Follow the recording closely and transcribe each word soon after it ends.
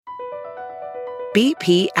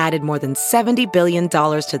BP added more than $70 billion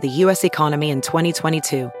to the U.S. economy in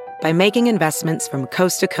 2022 by making investments from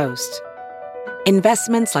coast to coast.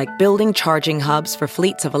 Investments like building charging hubs for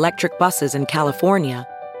fleets of electric buses in California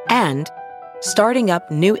and starting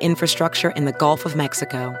up new infrastructure in the Gulf of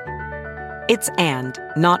Mexico. It's and,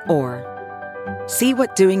 not or. See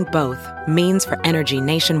what doing both means for energy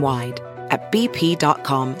nationwide at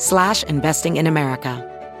bp.com/investing in America.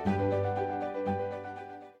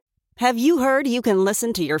 Have you heard you can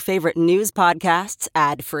listen to your favorite news podcasts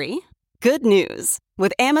ad-free? Good news.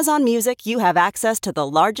 With Amazon Music, you have access to the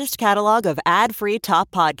largest catalog of ad-free top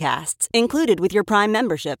podcasts included with your Prime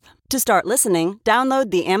membership. To start listening, download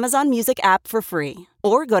the Amazon Music app for free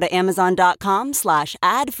or go to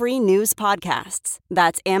amazon.com/ad-free news podcasts.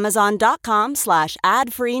 That's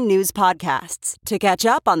amazon.com/ad-free news podcasts to catch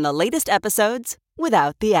up on the latest episodes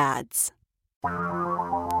without the ads.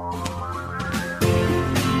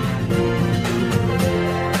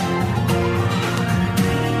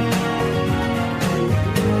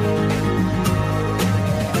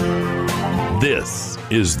 This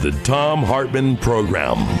is the Thom Hartmann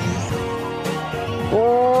Program.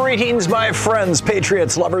 Greetings, my friends,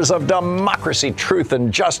 patriots, lovers of democracy, truth,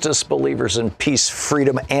 and justice, believers in peace,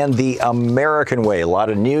 freedom, and the American way. A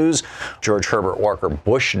lot of news. George Herbert Walker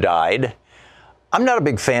Bush died. I'm not a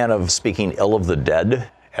big fan of speaking ill of the dead,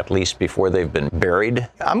 at least before they've been buried.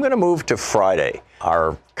 I'm going to move to Friday,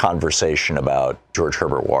 our conversation about George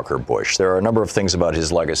Herbert Walker Bush. There are a number of things about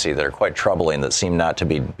his legacy that are quite troubling that seem not to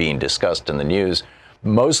be being discussed in the news.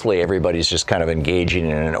 Mostly everybody's just kind of engaging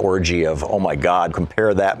in an orgy of, oh my God,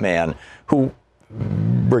 compare that man who,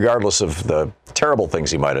 regardless of the terrible things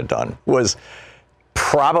he might have done, was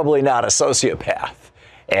probably not a sociopath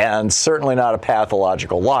and certainly not a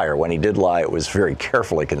pathological liar. When he did lie, it was very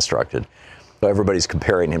carefully constructed. So everybody's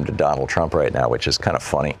comparing him to Donald Trump right now, which is kind of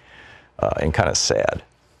funny and kind of sad.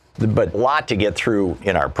 But a lot to get through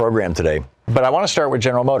in our program today. But I want to start with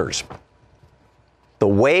General Motors. The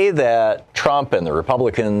way that Trump and the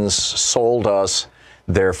Republicans sold us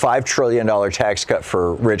their $5 trillion tax cut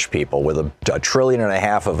for rich people, with $1.5 trillion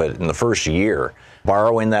of it in the first year,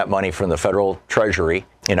 borrowing that money from the federal treasury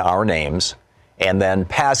in our names, and then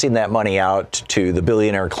passing that money out to the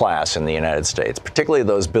billionaire class in the United States, particularly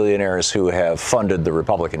those billionaires who have funded the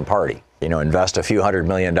Republican Party. You know, invest a few $100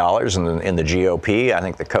 million in the GOP. I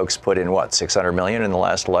think the Kochs put in, $600 million in the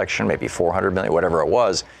last election, maybe $400 million, whatever it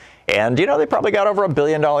was. And, you know, they probably got over $1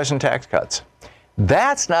 billion in tax cuts.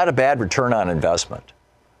 That's not a bad return on investment.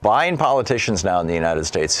 Buying politicians now in the United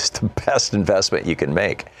States is the best investment you can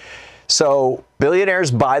make. So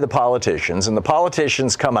billionaires buy the politicians, and the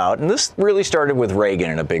politicians come out, and this really started with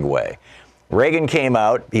Reagan in a big way. Reagan came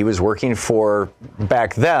out, he was working for,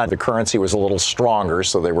 back then, the currency was a little stronger,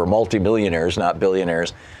 so they were multimillionaires, not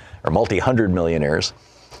billionaires, or multi-hundred millionaires.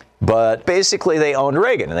 But basically they owned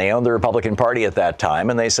Reagan, and they owned the Republican Party at that time,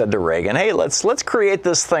 and they said to Reagan, hey, let's create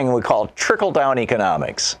this thing we call trickle-down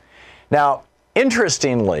economics. Now,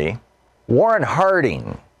 interestingly, Warren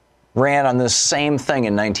Harding ran on this same thing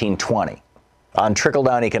in 1920, on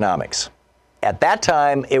trickle-down economics. At that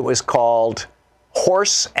time, it was called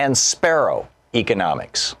horse and sparrow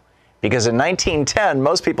economics, because in 1910,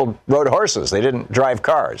 most people rode horses. They didn't drive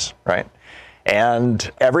cars, right?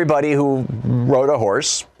 And everybody who rode a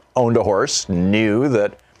horse, owned a horse, knew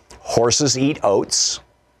that horses eat oats.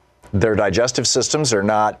 Their digestive systems are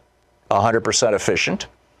not 100% efficient.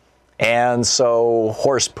 And so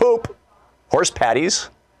horse poop, horse patties,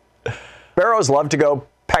 sparrows love to go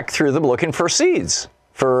peck through them looking for seeds,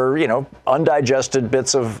 for, you know, undigested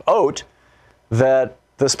bits of oat that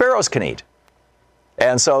the sparrows can eat.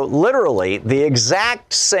 And so literally the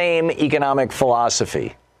exact same economic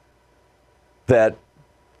philosophy that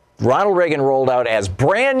Ronald Reagan rolled out as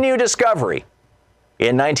brand new discovery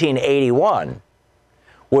in 1981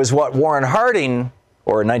 was what Warren Harding,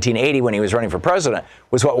 or in 1980 when he was running for president,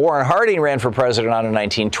 was what Warren Harding ran for president on in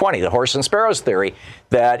 1920, the horse and sparrows theory,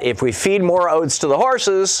 that if we feed more oats to the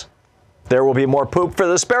horses, there will be more poop for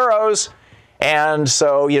the sparrows. And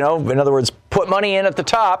so, you know, in other words, put money in at the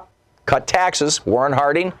top, cut taxes. Warren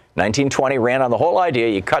Harding, 1920, ran on the whole idea.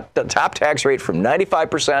 You cut the top tax rate from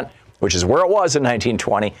 95%, which is where it was in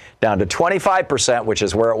 1920, down to 25%, which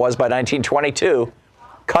is where it was by 1922.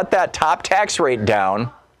 Cut that top tax rate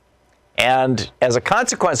down. And as a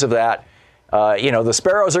consequence of that, you know, the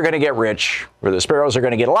sparrows are going to get rich, or the sparrows are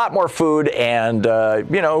going to get a lot more food, and,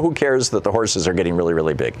 you know, who cares that the horses are getting really,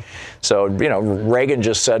 really big? So, you know, Reagan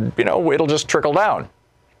just said, you know, it'll just trickle down.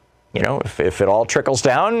 You know, if it all trickles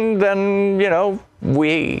down, then, you know,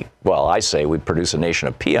 I say we produce a nation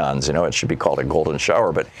of peons. You know, it should be called a golden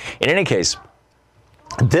shower. But in any case,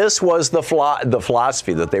 This was the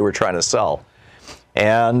philosophy that they were trying to sell.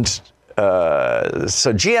 And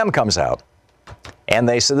so GM comes out, and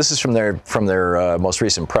they said, this is from their most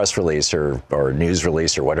recent press release or news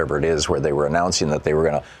release or whatever it is, where they were announcing that they were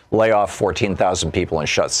going to lay off 14,000 people and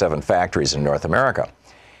shut 7 factories in North America.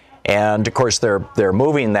 And, of course, they're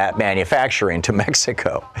moving that manufacturing to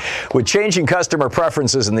Mexico. With changing customer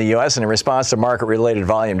preferences in the U.S. and in response to market-related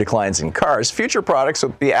volume declines in cars, future products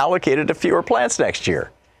will be allocated to fewer plants next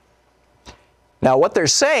year. Now, what they're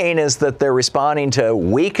saying is that they're responding to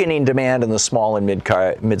weakening demand in the small and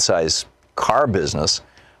mid-size car business,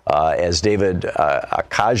 as David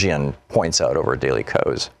Akajian points out over at Daily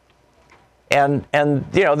Kos. And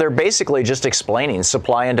they're basically just explaining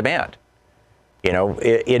supply and demand.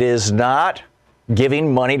 It is not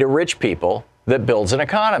giving money to rich people that builds an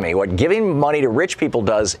economy. What giving money to rich people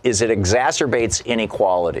does is it exacerbates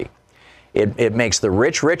inequality. It makes the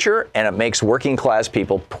rich richer, and it makes working class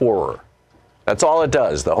people poorer. That's all it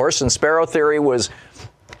does. The horse and sparrow theory was,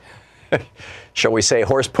 shall we say,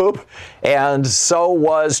 horse poop, and so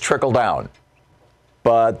was trickle down.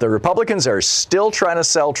 But the Republicans are still trying to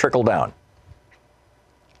sell trickle down.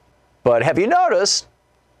 But have you noticed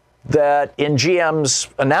that in GM's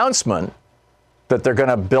announcement that they're going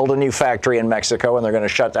to build a new factory in Mexico and they're going to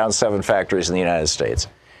shut down 7 factories in the United States,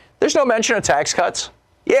 there's no mention of tax cuts?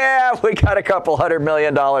 Yeah, we got a couple $100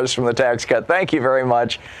 million from the tax cut. Thank you very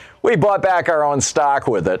much. We bought back our own stock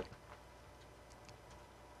with it,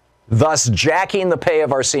 thus jacking the pay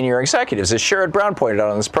of our senior executives, as Sherrod Brown pointed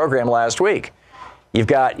out on this program last week. You've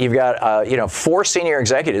got 4 senior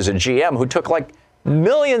executives at GM who took like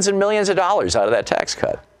millions and millions of dollars out of that tax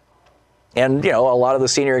cut. And, a lot of the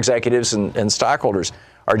senior executives and stockholders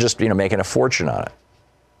are just, making a fortune on it.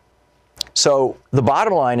 So the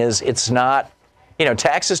bottom line is it's not,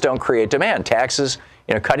 taxes don't create demand. Taxes,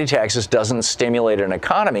 cutting taxes doesn't stimulate an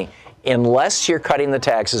economy unless you're cutting the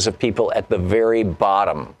taxes of people at the very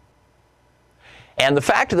bottom. And the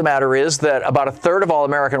fact of the matter is that about a third of all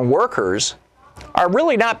American workers are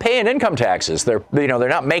really not paying income taxes. They're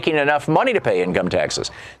not making enough money to pay income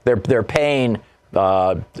taxes. They're paying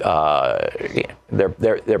they're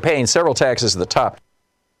paying several taxes at the top.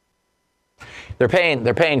 They're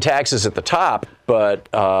paying taxes at the top, but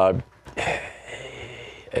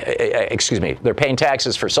they're paying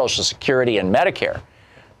taxes for Social Security and Medicare,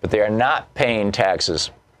 but they are not paying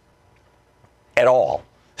taxes at all,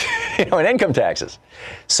 in income taxes.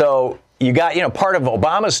 So you got, part of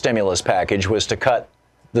Obama's stimulus package was to cut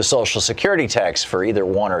the Social Security tax for either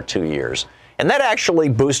 1 or 2 years. And that actually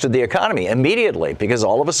boosted the economy immediately, because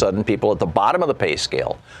all of a sudden people at the bottom of the pay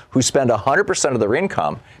scale who spend 100% of their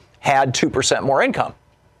income had 2% more income.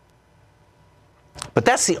 But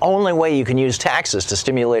that's the only way you can use taxes to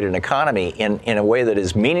stimulate an economy in a way that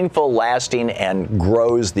is meaningful, lasting, and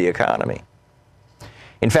grows the economy.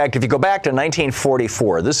 In fact, if you go back to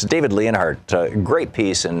 1944, this is David Leonhardt, a great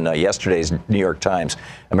piece in yesterday's New York Times,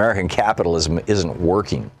 American Capitalism Isn't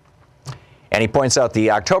Working. And he points out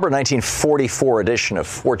the October 1944 edition of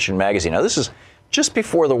Fortune magazine. Now, this is just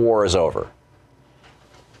before the war is over.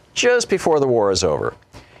 Just before the war is over.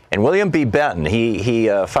 And William B. Benton, he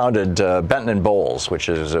founded Benton and Bowles, which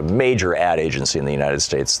is a major ad agency in the United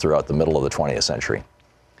States throughout the middle of the 20th century.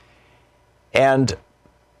 And,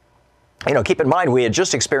 keep in mind, we had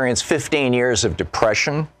just experienced 15 years of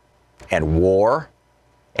depression and war.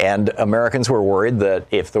 And Americans were worried that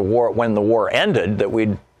when the war ended, that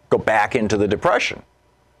we'd go back into the Depression,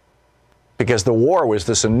 because the war was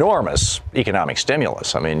this enormous economic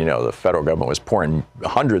stimulus. I mean, the federal government was pouring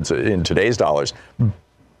in today's dollars,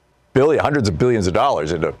 hundreds of billions of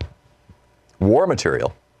dollars into war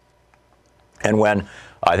material. And when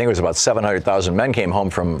I think it was about 700,000 men came home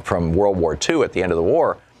from World War II at the end of the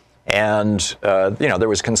war, and there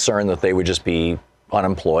was concern that they would just be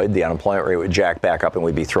unemployed, the unemployment rate would jack back up, and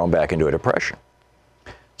we'd be thrown back into a depression.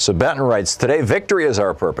 So Benton writes, today victory is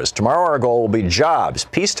our purpose. Tomorrow our goal will be jobs,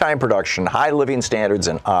 peacetime production, high living standards,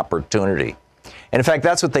 and opportunity. And in fact,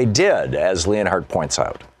 that's what they did, as Leonhardt points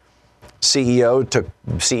out. CEOs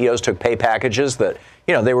took pay packages that,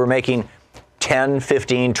 they were making 10,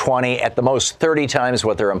 15, 20, at the most 30 times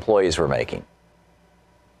what their employees were making.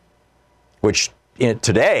 Which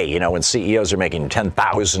today, when CEOs are making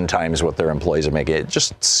 10,000 times what their employees are making, it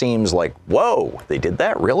just seems like, whoa, they did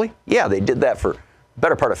that, really? Yeah, they did that for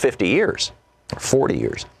better part of 50 years, or 40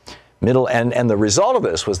 years. And the result of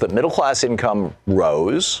this was that middle class income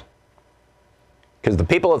rose, because the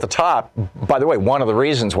people at the top, by the way, one of the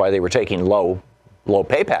reasons why they were taking low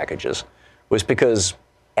pay packages was because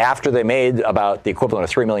after they made about the equivalent of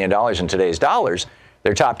 $3 million in today's dollars,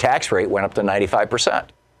 their top tax rate went up to 95%.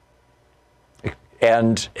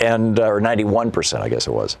 and or 91%, I guess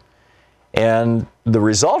it was. And the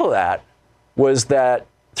result of that was that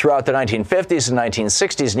throughout the 1950s and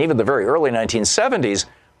 1960s and even the very early 1970s,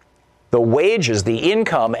 the wages, the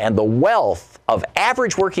income, and the wealth of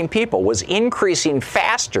average working people was increasing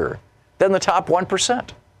faster than the top 1%.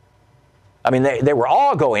 I mean, they were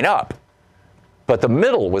all going up, but the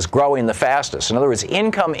middle was growing the fastest. In other words,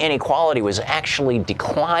 income inequality was actually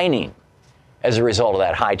declining as a result of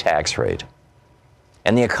that high tax rate.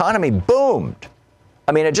 And the economy boomed.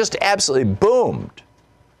 I mean, it just absolutely boomed.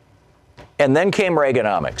 And then came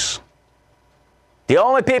Reagonomics. The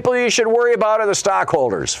only people you should worry about are the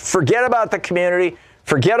stockholders. Forget about the community.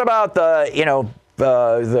 Forget about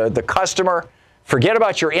the customer. Forget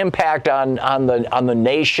about your impact on the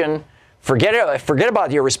nation. Forget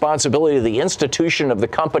about your responsibility to the institution of the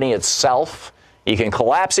company itself. You can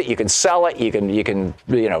collapse it. You can sell it. You can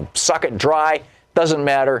suck it dry. Doesn't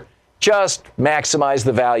matter. Just maximize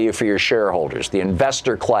the value for your shareholders, the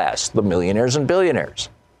investor class, the millionaires and billionaires.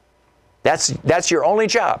 That's your only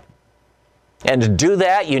job. And to do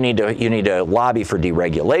that, you need to lobby for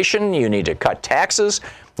deregulation. You need to cut taxes.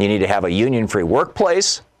 You need to have a union-free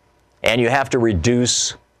workplace, and you have to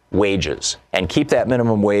reduce wages and keep that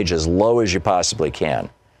minimum wage as low as you possibly can.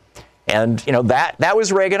 And that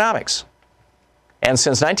was Reagonomics. And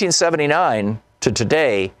since 1979 to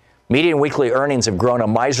today, median weekly earnings have grown a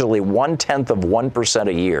miserly 0.1%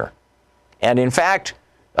 a year. And in fact,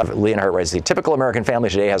 Leonhardt writes, the typical American family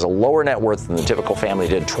today has a lower net worth than the typical family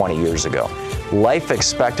did 20 years ago. Life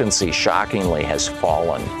expectancy, shockingly, has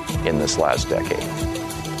fallen in this last decade.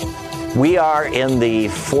 We are in the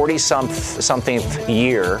 40-something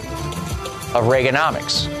year of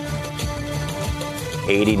Reagonomics.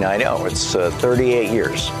 89, it's 38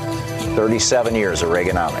 years, 37 years of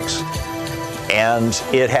Reagonomics. And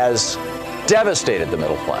it has devastated the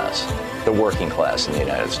middle class, the working class in the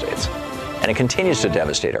United States. And it continues to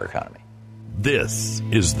devastate our economy. This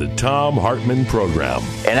is the Thom Hartmann Program.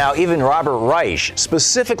 And now even Robert Reich,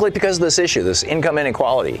 specifically because of this issue, this income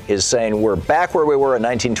inequality, is saying we're back where we were in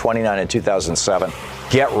 1929 and 2007.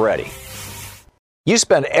 Get ready. You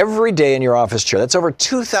spend every day in your office chair. That's over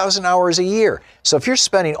 2,000 hours a year. So if you're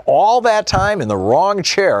spending all that time in the wrong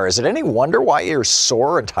chair, is it any wonder why you're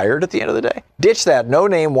sore and tired at the end of the day? Ditch that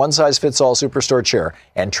no-name, one-size-fits-all superstore chair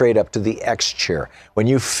and trade up to the X chair. When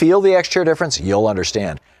you feel the X chair difference, you'll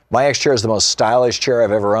understand. My X chair is the most stylish chair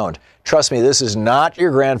I've ever owned. Trust me, this is not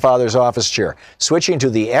your grandfather's office chair. Switching to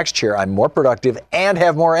the X chair, I'm more productive and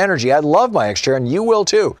have more energy. I love my X chair, and you will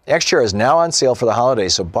too. X chair is now on sale for the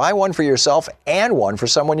holidays, so buy one for yourself and one for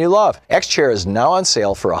someone you love. X chair is now on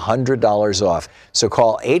sale for $100 off. So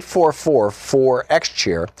call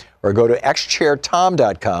 844-4XChair or go to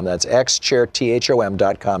xchairtom.com. That's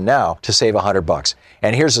xchairtom.com now to save $100.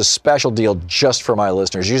 And here's a special deal just for my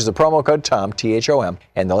listeners. Use the promo code TOM, T-H-O-M,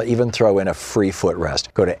 and they'll even throw in a free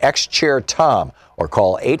footrest. Go to xchairtom or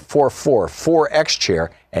call 844-4XChair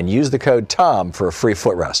and use the code TOM for a free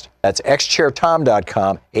footrest. That's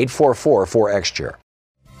xchairtom.com, 844-4XChair.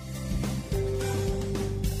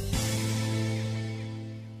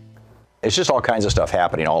 It's just all kinds of stuff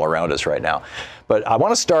happening all around us right now. But I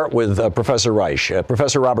want to start with Professor Reich.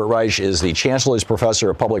 Professor Robert Reich is the Chancellor's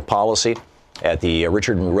Professor of Public Policy at the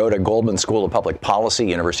Richard Rhoda Goldman School of Public Policy,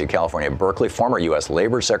 University of California, Berkeley, former U.S.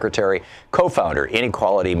 Labor Secretary, co-founder,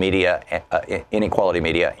 Inequality Media,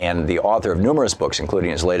 and the author of numerous books,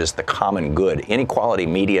 including his latest, The Common Good.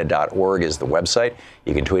 Inequalitymedia.org is the website.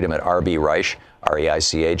 You can tweet him at RB Reich,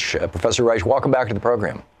 R-E-I-C-H. Professor Reich, welcome back to the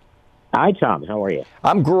program. Hi, Tom. How are you?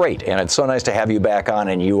 I'm great, and it's so nice to have you back on.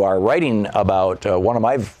 And you are writing about one of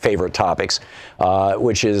my favorite topics,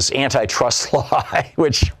 which is antitrust law.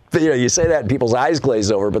 Which you say that and people's eyes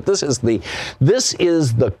glaze over, but this is the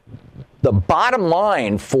bottom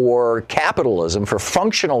line for capitalism, for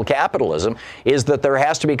functional capitalism, is that there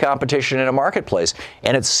has to be competition in a marketplace.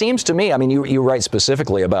 And it seems to me, I mean, you write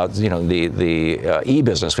specifically about the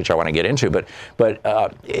e-business, which I want to get into, but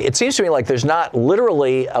it seems to me like there's not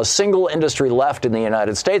literally a single industry left in the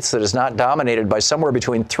United States that is not dominated by somewhere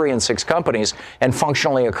between 3 and 6 companies and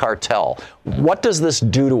functionally a cartel. What does this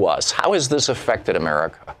do to us? How has this affected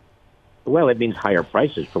America? Well, it means higher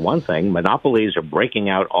prices, for one thing. Monopolies are breaking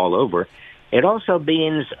out all over. It also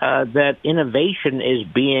means that innovation is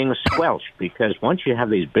being squelched, because once you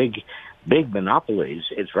have these big monopolies,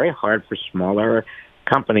 it's very hard for smaller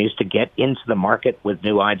companies to get into the market with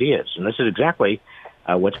new ideas. And this is exactly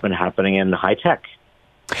what's been happening in high tech.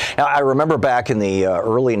 Now, I remember back in the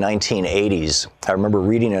early 1980s, I remember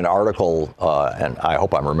reading an article, and I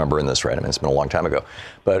hope I'm remembering this right, I mean, it's been a long time ago,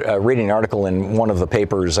 but reading an article in one of the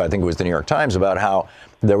papers, I think it was the New York Times, about how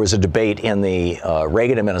there was a debate in the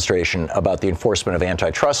Reagan administration about the enforcement of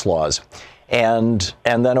antitrust laws. And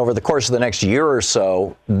then over the course of the next year or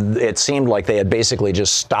so, it seemed like they had basically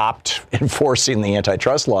just stopped enforcing the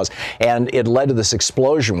antitrust laws. And it led to this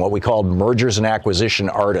explosion, what we called mergers and acquisition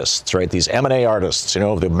artists, right? These M&A artists,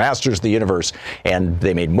 the masters of the universe. And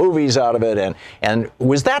they made movies out of it. And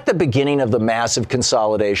was that the beginning of the massive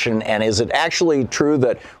consolidation? And is it actually true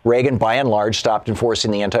that Reagan, by and large, stopped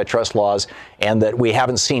enforcing the antitrust laws and that we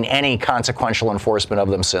haven't seen any consequential enforcement of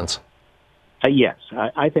them since? Yes,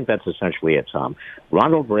 I think that's essentially it, Tom.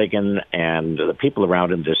 Ronald Reagan and the people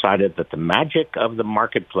around him decided that the magic of the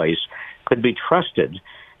marketplace could be trusted,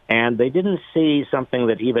 and they didn't see something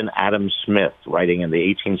that even Adam Smith, writing in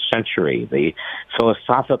the 18th century, the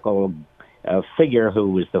philosophical figure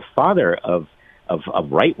who was the father of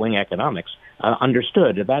right-wing economics,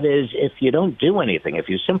 understood. That is, if you don't do anything, if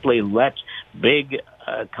you simply let big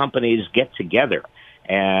companies get together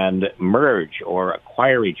and merge or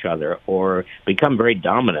acquire each other or become very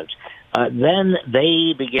dominant, then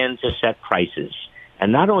they begin to set prices.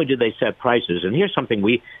 And not only do they set prices, and here's something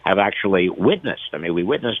we have actually witnessed. I mean, we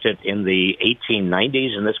witnessed it in the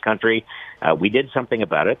 1890s in this country. We did something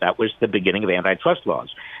about it. That was the beginning of antitrust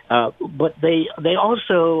laws. But they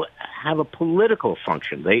also have a political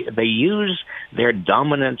function. They use their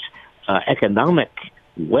dominant economic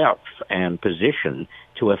wealth and position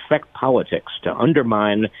to affect politics, to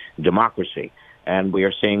undermine democracy. And we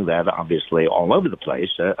are seeing that obviously all over the place,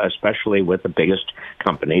 especially with the biggest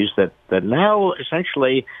companies that now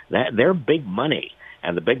essentially they're big money,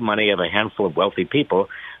 and the big money of a handful of wealthy people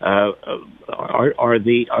are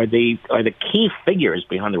the key figures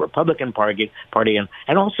behind the Republican Party,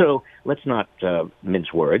 and also let's not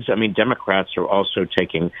mince words. I mean, Democrats are also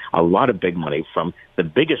taking a lot of big money from the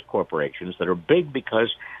biggest corporations that are big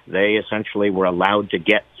because they essentially were allowed to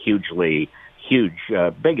get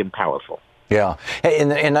big and powerful. Yeah. In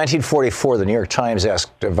 1944, the New York Times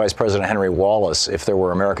asked Vice President Henry Wallace if there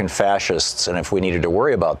were American fascists and if we needed to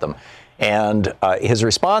worry about them. And his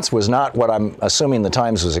response was not what I'm assuming the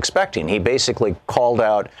Times was expecting. He basically called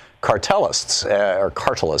out cartelists, or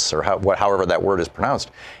however that word is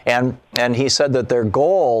pronounced. And he said that their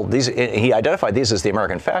goal, he identified these as the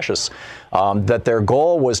American fascists, that their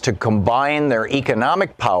goal was to combine their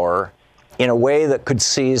economic power in a way that could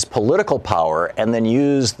seize political power and then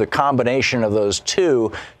use the combination of those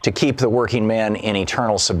two to keep the working man in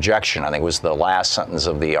eternal subjection. I think was the last sentence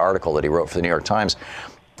of the article that he wrote for the New York Times.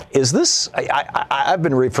 Is this, I've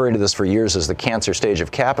been referring to this for years as the cancer stage of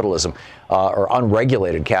capitalism, or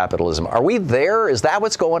unregulated capitalism. Are we there? Is that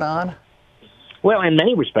what's going on? Well, in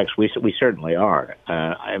many respects, we certainly are.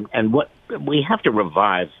 And what we have to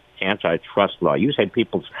revive antitrust law. You said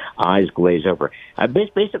people's eyes glaze over.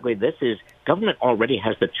 Basically, this is government already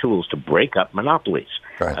has the tools to break up monopolies.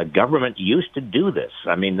 Right. Government used to do this.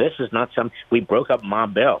 I mean, this is not we broke up Ma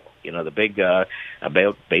Bell, the big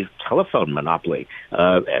telephone monopoly.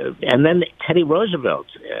 And then Teddy Roosevelt,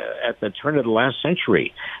 at the turn of the last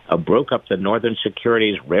century, broke up the Northern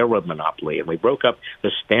Securities Railroad monopoly, and we broke up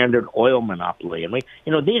the Standard Oil monopoly. And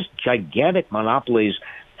these gigantic monopolies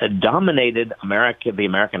dominated the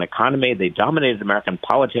American economy. They dominated American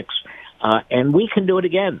politics, and we can do it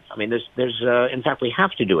again. I mean, in fact, we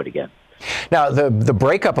have to do it again. Now, the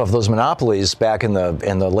breakup of those monopolies back in the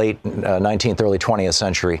late 19th, early 20th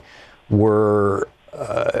century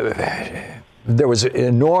there was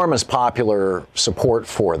enormous popular support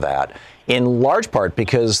for that, in large part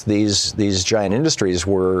because these giant industries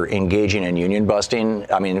were engaging in union busting.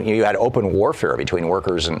 I mean, you had open warfare between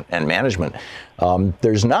workers and management.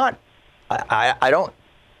 There's not, I don't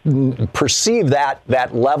perceive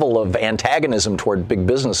that level of antagonism toward big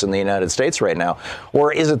business in the United States right now,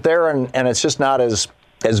 or is it there and it's just not as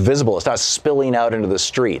visible? It's not spilling out into the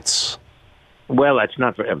streets. Well, it's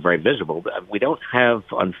not very visible. We don't have,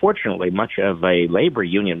 unfortunately, much of a labor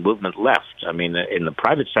union movement left. I mean, in the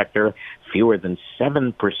private sector, fewer than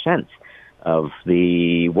 7% of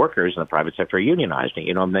the workers in the private sector are unionized.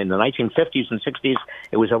 In the 1950s and 60s,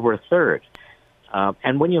 it was over a third.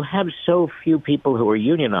 And when you have so few people who are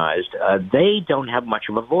unionized, they don't have much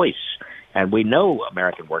of a voice. And we know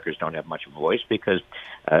American workers don't have much of a voice because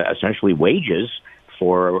essentially wages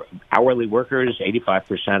for hourly workers,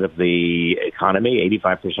 85% of the economy,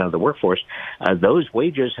 85% of the workforce, those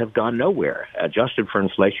wages have gone nowhere. Adjusted for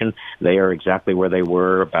inflation, they are exactly where they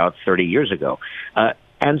were about 30 years ago.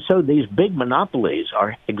 And so these big monopolies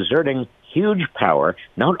are exerting huge power.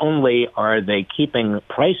 Not only are they keeping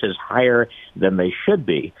prices higher than they should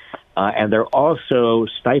be, and they're also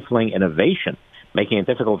stifling innovation, making it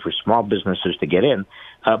difficult for small businesses to get in,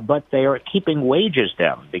 but they are keeping wages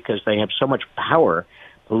down because they have so much power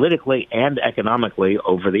politically and economically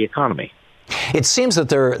over the economy. It seems that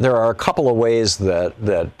there are a couple of ways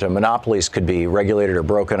that monopolies could be regulated or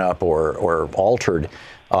broken up or altered,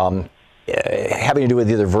 having to do with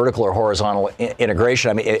either vertical or horizontal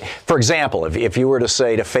integration. I mean, for example, if you were to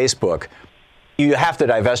say to Facebook, you have to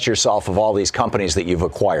divest yourself of all these companies that you've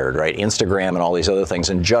acquired, right? Instagram and all these other things,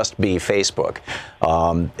 and just be Facebook.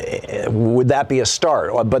 Would that be a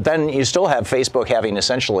start? But then you still have Facebook having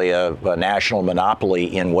essentially a national monopoly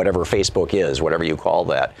in whatever Facebook is, whatever you call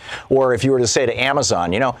that. Or if you were to say to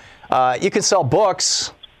Amazon, you can sell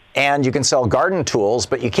books and you can sell garden tools,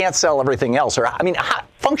 but you can't sell everything else. Or, I mean,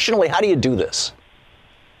 functionally, how do you do this?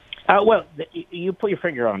 Well, you put your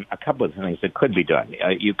finger on a couple of things that could be done.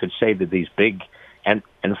 You could say that these big, and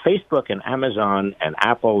Facebook and Amazon and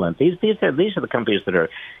Apple, and these are the companies that are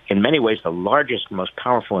in many ways the largest, most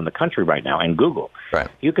powerful in the country right now, and Google. Right.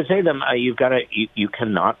 You could say to them, you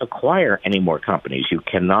cannot acquire any more companies. You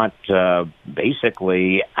cannot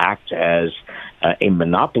basically act as a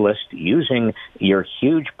monopolist using your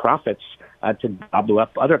huge profits to gobble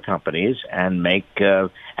up other companies and make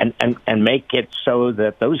make it so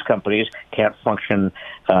that those companies can't function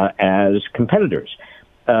as competitors.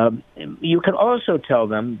 You could also tell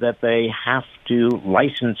them that they have to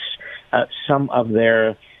license some of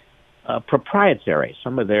their proprietary,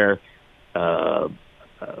 some of their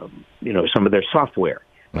software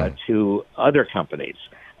to other companies,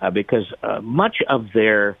 because much of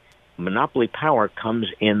their monopoly power comes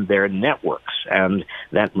in their networks, and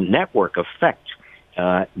that network effect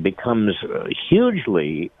becomes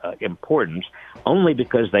hugely important only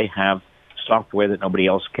because they have software that nobody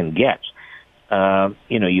else can get.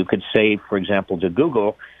 You could say, for example, to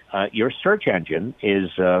Google, your search engine is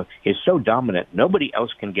so dominant, nobody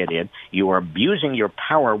else can get in. You are abusing your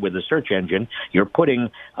power with the search engine. You're putting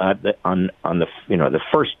on the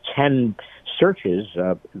first 10 searches,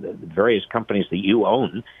 the various companies that you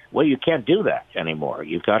own. Well, you can't do that anymore.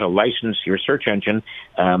 You've got to license your search engine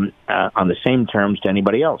on the same terms to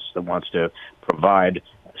anybody else that wants to provide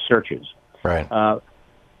searches. Right.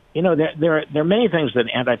 There are many things that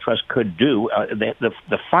antitrust could do.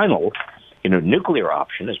 The final, nuclear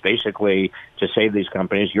option is basically to say to these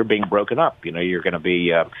companies, you're being broken up. You're going to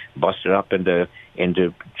be busted up into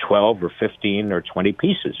 12 or 15 or 20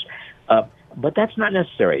 pieces. But that's not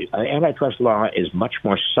necessary. Antitrust law is much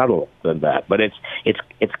more subtle than that. But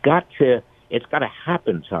it's got to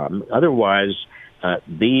happen, Tom. Otherwise,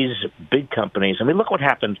 these big companies. I mean, look what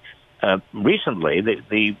happened recently.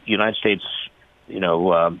 The United States, the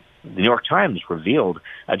New York Times revealed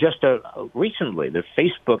recently that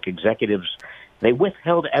Facebook executives, they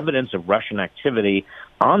withheld evidence of Russian activity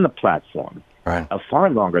on the platform. Right. Far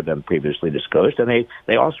longer than previously disclosed, and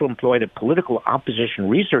they also employed a political opposition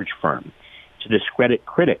research firm to discredit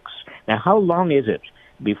critics. Now, how long is it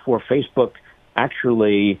before Facebook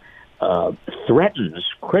actually threatens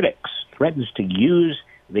to use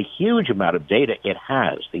the huge amount of data it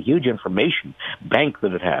has, the huge information bank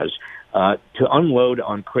that it has, to unload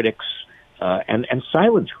on critics and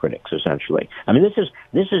silence critics, essentially? I mean,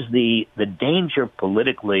 this is the danger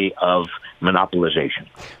politically of monopolization.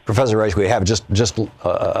 Professor Reich, we have just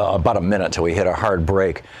about a minute till we hit a hard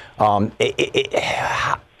break.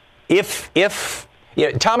 If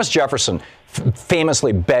Thomas Jefferson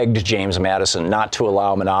famously begged James Madison not to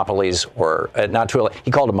allow monopolies, or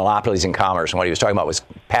he called them monopolies in commerce, and what he was talking about was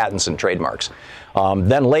patents and trademarks.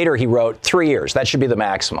 Then later he wrote 3 years. That should be the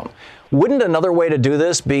maximum. Wouldn't another way to do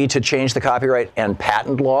this be to change the copyright and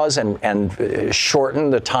patent laws and shorten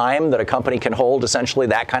the time that a company can hold essentially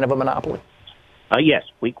that kind of a monopoly? Yes,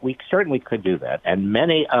 we certainly could do that. And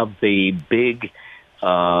many of the big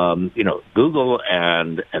Google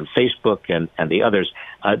and Facebook and the others,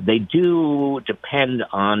 they do depend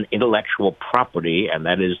on intellectual property, and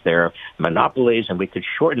that is their monopolies, and we could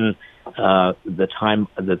shorten the time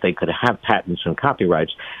that they could have patents and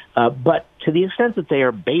copyrights. But to the extent that they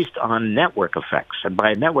are based on network effects, and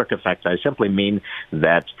by network effects, I simply mean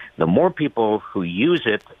that the more people who use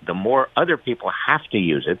it, the more other people have to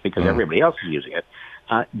use it because everybody else is using it.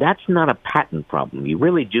 That's not a patent problem. You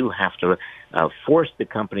really do have to force the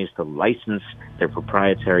companies to license their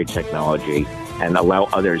proprietary technology and allow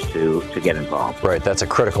others to get involved. Right. That's a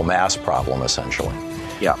critical mass problem, essentially.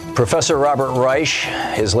 Yeah. Professor Robert Reich,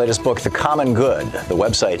 his latest book, The Common Good, the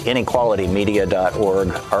website inequalitymedia.org.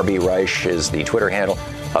 RB Reich is the Twitter handle.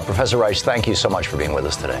 Professor Reich, thank you so much for being with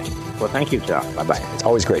us today. Well, thank you, Tom. Bye-bye. It's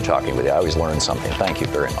always great talking with you. I always learn something. Thank you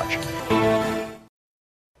very much.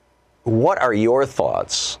 What are your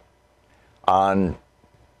thoughts on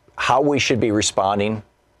how we should be responding,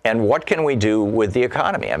 and what can we do with the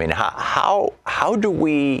economy? I mean, how do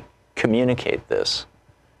we communicate this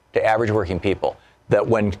to average working people, that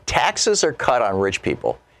when taxes are cut on rich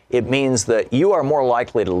people, it means that you are more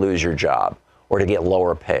likely to lose your job or to get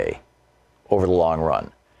lower pay over the long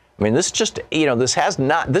run? I mean, this just,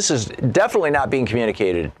 this is definitely not being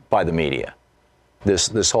communicated by the media,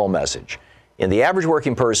 this whole message. And the average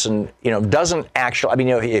working person, doesn't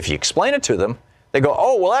actually, if you explain it to them, they go,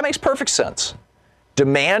 oh, well, that makes perfect sense.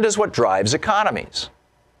 Demand is what drives economies.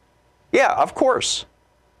 Yeah, of course.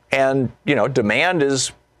 And, demand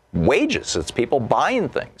is wages. It's people buying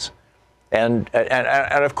things. And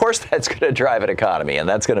of course, that's going to drive an economy, and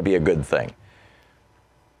that's going to be a good thing.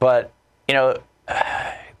 But,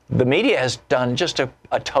 the media has done just a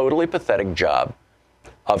totally pathetic job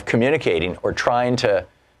of communicating or trying to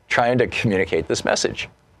communicate this message.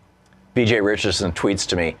 B.J. Richardson tweets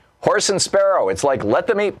to me, horse and sparrow, it's like let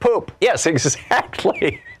them eat poop. Yes,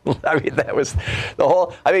 exactly. That was the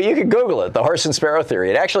whole, you can Google it, the horse and sparrow theory.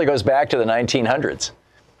 It actually goes back to the 1900s.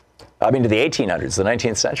 To the 1800s, the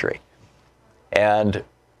 19th century. And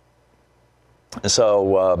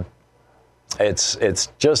so it's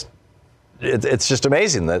just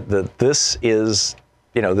amazing that this is,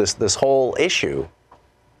 this whole issue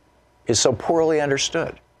is so poorly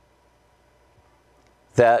understood.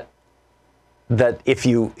 That if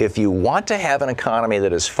you want to have an economy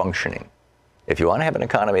that is functioning, if you want to have an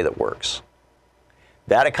economy that works,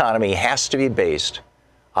 that economy has to be based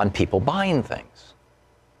on people buying things.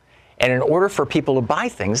 And in order for people to buy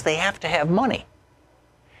things, they have to have money.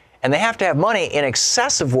 And they have to have money in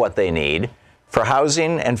excess of what they need for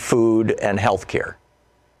housing and food and health care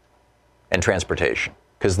and transportation.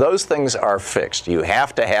 Because those things are fixed. You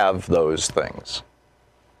have to have those things.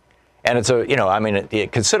 And it's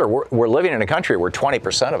consider we're living in a country where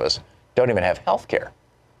 20% of us don't even have health care,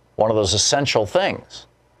 one of those essential things.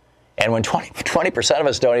 And when 20% of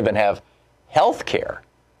us don't even have health care,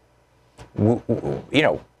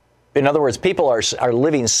 in other words, people are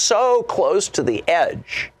living so close to the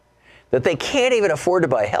edge that they can't even afford to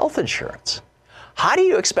buy health insurance. How do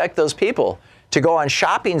you expect those people to go on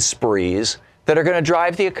shopping sprees that are going to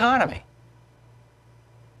drive the economy?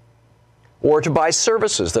 Or to buy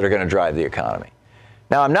services that are going to drive the economy?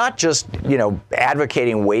 Now, I'm not just,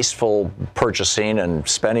 advocating wasteful purchasing and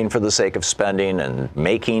spending for the sake of spending and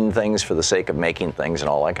making things for the sake of making things and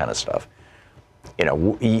all that kind of stuff.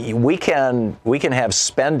 We can have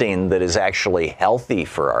spending that is actually healthy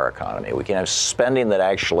for our economy. We can have spending that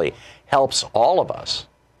actually helps all of us.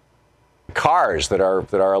 Cars that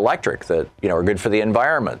are electric, that are good for the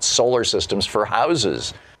environment, solar systems for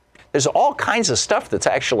houses. There's all kinds of stuff that's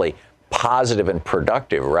actually positive and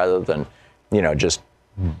productive rather than, just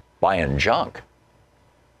buying junk.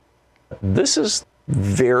 This is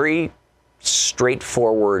very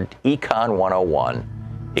straightforward Econ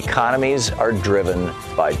 101. Economies are driven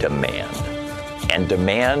by demand, and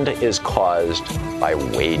demand is caused by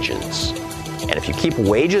wages. And if you keep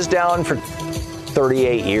wages down for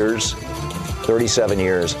 38 years, 37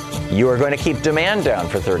 years, you are going to keep demand down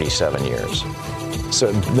for 37 years.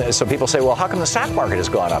 So people say, well, how come the stock market has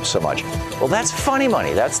gone up so much? Well, that's funny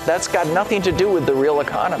money. That's got nothing to do with the real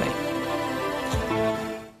economy.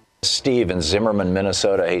 Steve in Zimmerman,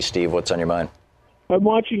 Minnesota. Hey, Steve, what's on your mind? I'm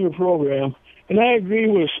watching your program, and I agree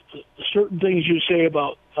with certain things you say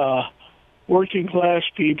about working class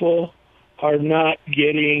people are not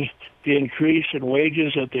getting the increase in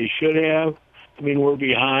wages that they should have. We're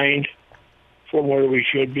behind from where we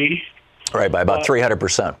should be. Right, by about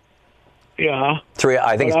 300%. Yeah.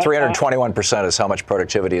 I think 321% is how much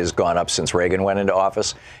productivity has gone up since Reagan went into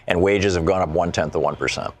office, and wages have gone up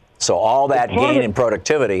 0.1%. So all that gain in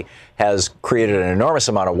productivity has created an enormous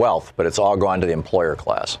amount of wealth, but it's all gone to the employer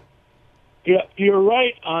class. Yeah, you're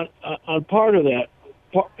right on part of that.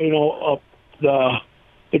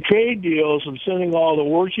 The trade deals and sending all the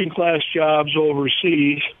working class jobs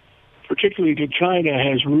overseas, particularly to China,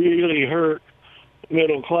 has really hurt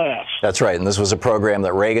middle class. That's right, and this was a program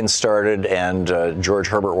that Reagan started and George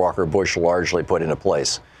Herbert Walker Bush largely put into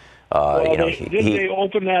place. They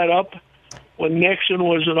open that up when Nixon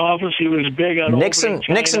was in office? He was big on Nixon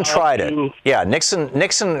tried it. Yeah,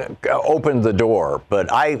 Nixon opened the door, but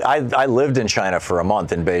I lived in China for a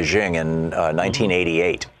month in Beijing in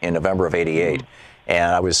 1988, in November of '88,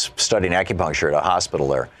 and I was studying acupuncture at a hospital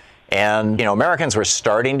there. And Americans were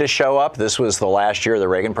starting to show up. This was the last year of the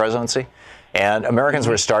Reagan presidency. And Americans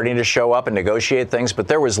were starting to show up and negotiate things, but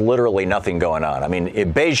there was literally nothing going on. I mean,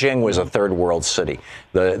 Beijing was a third world city.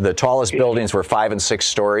 The tallest buildings were 5 and 6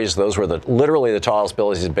 stories. Those were literally the tallest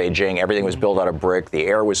buildings in Beijing. Everything was built out of brick. The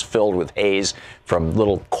air was filled with haze from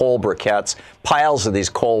little coal briquettes, piles of these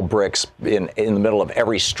coal bricks in the middle of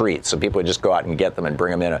every street. So people would just go out and get them and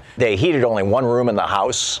bring them in. They heated only one room in the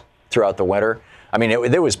house throughout the winter. I mean,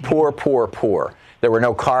 it was poor, poor, poor. There were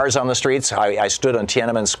no cars on the streets. I stood on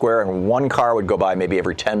Tiananmen Square, and one car would go by maybe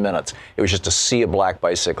every 10 minutes. It was just a sea of black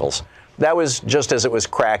bicycles. That was just as it was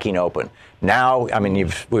cracking open. Now, I mean,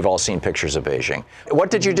 we've all seen pictures of Beijing.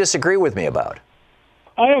 What did you disagree with me about?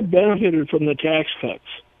 I have benefited from the tax cuts.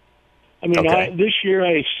 I mean, Okay. this year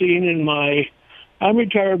I've seen I'm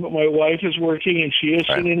retired, but my wife is working, and she has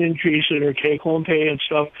seen an increase in her take-home pay and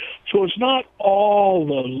stuff. So it's not all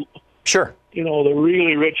the... Sure. The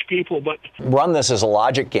really rich people, but Run this as a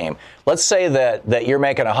logic game. Let's say that you're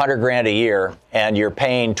making $100,000 a year and you're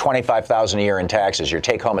paying $25,000 a year in taxes. Your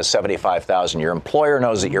take home is $75,000. Your employer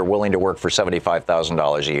knows that you're willing to work for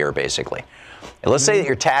 $75,000 a year, basically. And let's say that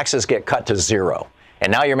your taxes get cut to zero,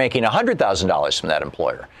 and now you're making $100,000 from that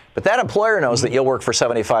employer. But that employer knows that you'll work for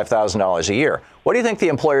 $75,000 a year. What do you think the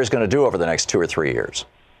employer is going to do over the next 2 or 3 years?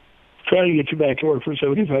 try to get you back to work for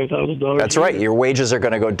 $75,000. That's right. Your wages are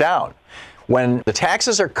going to go down. When the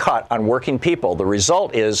taxes are cut on working people, the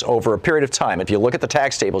result is over a period of time. If you look at the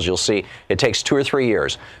tax tables, you'll see it takes 2 or 3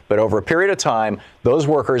 years. But over a period of time, those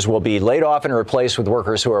workers will be laid off and replaced with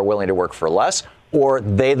workers who are willing to work for less, or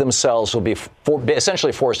they themselves will be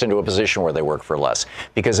essentially forced into a position where they work for less,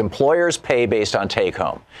 because employers pay based on take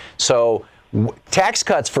home. So tax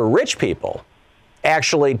cuts for rich people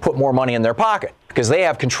actually put more money in their pocket because they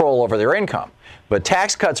have control over their income. But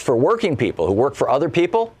tax cuts for working people who work for other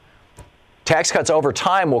people, tax cuts over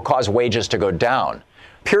time will cause wages to go down.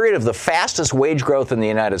 Period of the fastest wage growth in the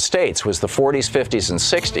United States was the 40s, 50s, and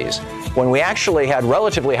 60s, when we actually had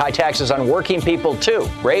relatively high taxes on working people, too.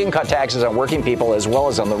 Reagan cut taxes on working people as well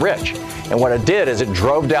as on the rich. And what it did is it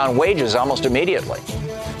drove down wages almost immediately.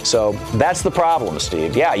 So that's the problem,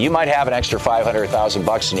 Steve. Yeah, you might have an extra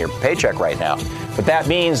 $500,000 in your paycheck right now, but that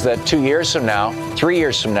means that 2 years from now, 3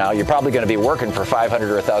 years from now, you're probably going to be working for $500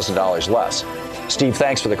 or $1,000 less. Steve,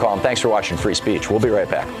 thanks for the call, and thanks for watching Free Speech. We'll be right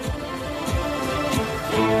back.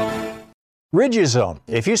 Reagonomics.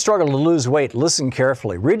 If you struggle to lose weight, listen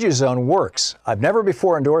carefully. Reagonomics works. I've never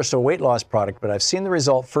before endorsed a weight loss product, but I've seen the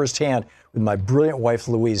result firsthand with my brilliant wife,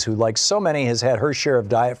 Louise, who, like so many, has had her share of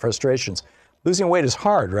diet frustrations. Losing weight is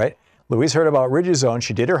hard, right? Louise heard about Reagonomics.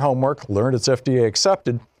 She did her homework, learned it's FDA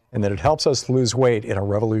accepted, and that it helps us lose weight in a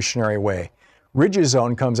revolutionary way.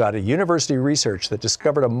 Reagonomics comes out of university research that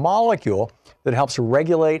discovered a molecule that helps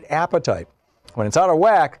regulate appetite. When it's out of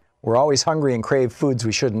whack, we're always hungry and crave foods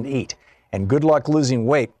we shouldn't eat. And good luck losing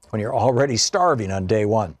weight when you're already starving on day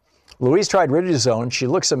one. Louise tried Reagonomics. She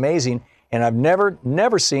looks amazing, and I've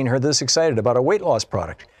never seen her this excited about a weight loss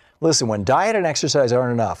product. Listen, when diet and exercise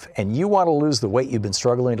aren't enough and you want to lose the weight you've been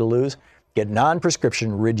struggling to lose, get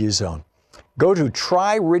non-prescription Reagonomics. Go to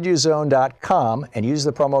tryreagonomics.com and use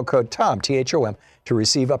the promo code TOM, T-H-O-M, to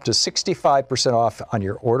receive up to 65% off on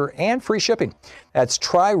your order and free shipping. That's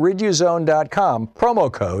tryreagonomics.com,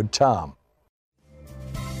 promo code TOM.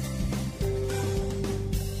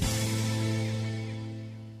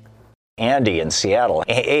 Andy in Seattle.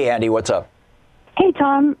 Hey, Andy, what's up? Hey,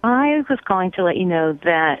 Tom. I was calling to let you know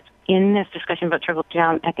that in this discussion about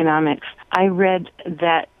trickle-down economics, I read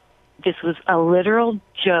that this was a literal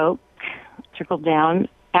joke, trickle-down,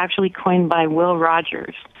 actually coined by Will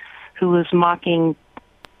Rogers, who was mocking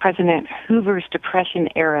President Hoover's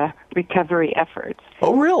Depression-era recovery efforts.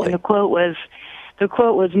 Oh, really? And the quote was,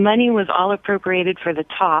 money was all appropriated for the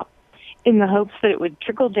top in the hopes that it would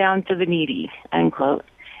trickle down to the needy, unquote.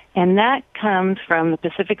 And that comes from the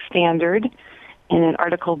Pacific Standard in an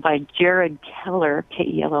article by Jared Keller,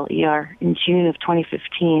 K-E-L-L-E-R, in June of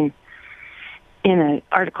 2015, in an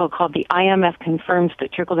article called "The IMF Confirms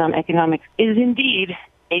That Trickle-Down Economics is Indeed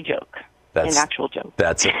a Joke." An actual joke.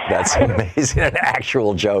 That's amazing, an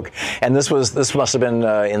actual joke. And this must have been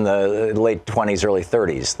in the late 20s, early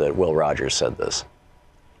 30s that Will Rogers said this.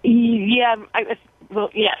 Yeah,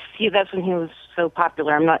 yes, that's when he was so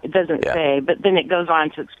popular. It doesn't say, but then it goes on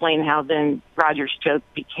to explain how then Rogers' joke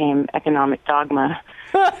became economic dogma,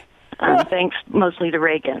 thanks mostly to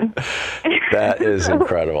Reagan. That is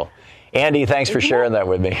incredible. Andy, thanks for sharing that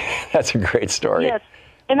with me. That's a great story. Yes.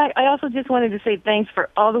 And I also just wanted to say thanks for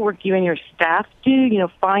all the work you and your staff do,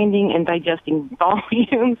 finding and digesting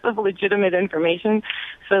volumes of legitimate information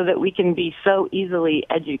so that we can be so easily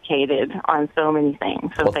educated on so many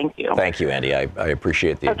things. So thank you. Thank you, Andy. I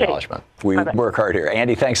appreciate the acknowledgement. We work hard here.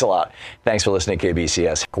 Andy, thanks a lot. Thanks for listening to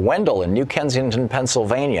KBCS. Wendell in New Kensington,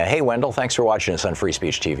 Pennsylvania. Hey, Wendell, thanks for watching us on Free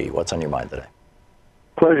Speech TV. What's on your mind today?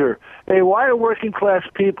 Pleasure. Hey, why do working class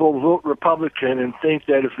people vote Republican and think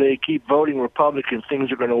that if they keep voting Republican,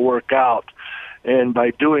 things are going to work out? And by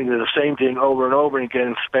doing the same thing over and over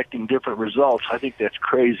again, expecting different results, I think that's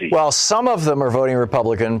crazy. Well, some of them are voting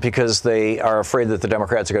Republican because they are afraid that the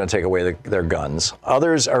Democrats are going to take away their guns.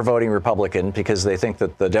 Others are voting Republican because they think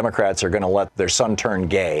that the Democrats are going to let their son turn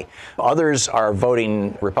gay. Others are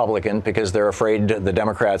voting Republican because they're afraid the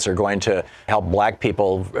Democrats are going to help black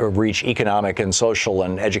people reach economic and social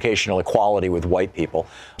and educational equality with white people.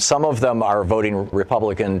 Some of them are voting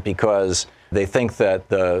Republican because they think that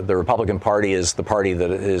the Republican Party is the party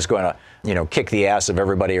that is going to, kick the ass of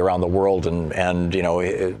everybody around the world and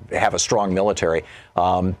have a strong military.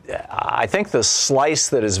 I think the slice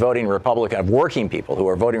that is voting Republican, of working people who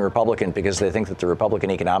are voting Republican because they think that the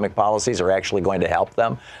Republican economic policies are actually going to help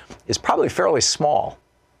them, is probably fairly small.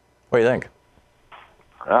 What do you think?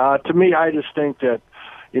 To me, I just think that,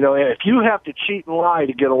 if you have to cheat and lie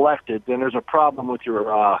to get elected, then there's a problem with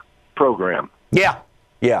your program. Yeah.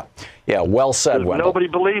 Well said, Wendell. Nobody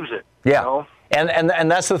believes it. Yeah. And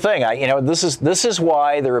that's the thing. This is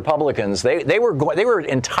why the Republicans they were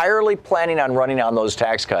entirely planning on running on those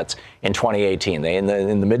tax cuts in 2018. In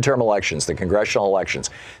the midterm elections, the congressional elections,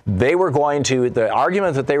 they were going to the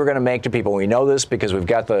argument that they were going to make to people. We know this because we've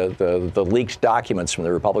got the leaked documents from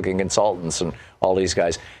the Republican consultants and all these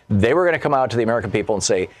guys. They were going to come out to the American people and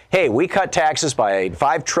say, "Hey, we cut taxes by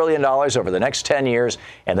 $5 trillion over the next 10 years,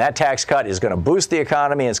 and that tax cut is going to boost the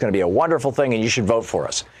economy. And it's going to be a wonderful thing, and you should vote for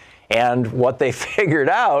us." And what they figured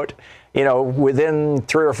out, within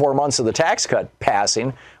 3 or 4 months of the tax cut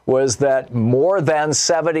passing, was that more than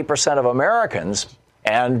 70% of Americans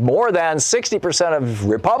and more than 60% of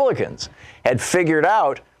Republicans had figured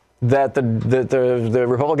out that the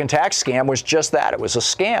Republican tax scam was just that. It was a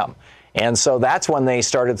scam. And so that's when they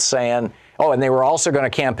started saying, and they were also going to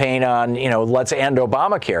campaign on, let's end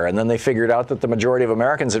Obamacare. And then they figured out that the majority of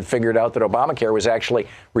Americans had figured out that Obamacare was actually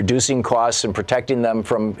reducing costs and protecting them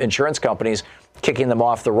from insurance companies kicking them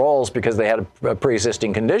off the rolls because they had a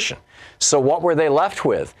pre-existing condition. So what were they left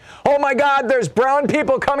with? Oh, my God, there's brown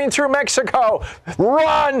people coming through Mexico.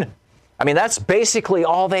 Run! I mean, that's basically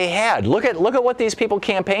all they had. Look at what these people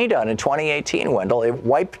campaigned on in 2018, Wendell. It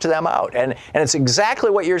wiped them out. And it's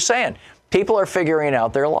exactly what you're saying. People are figuring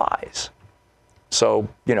out their lies. So,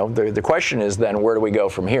 the question is then, where do we go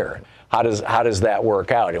from here? How does that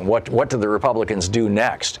work out? And what do the Republicans do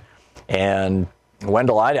next? And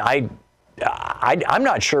Wendell, I'm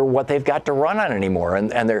not sure what they've got to run on anymore.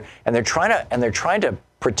 And they're trying to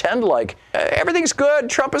pretend like everything's good.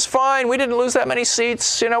 Trump is fine. We didn't lose that many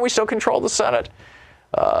seats. We still control the Senate.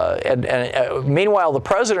 And meanwhile, the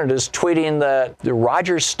president is tweeting that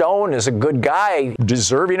Roger Stone is a good guy,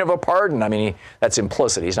 deserving of a pardon. I mean, that's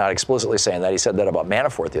implicit. He's not explicitly saying that. He said that about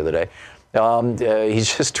Manafort the other day.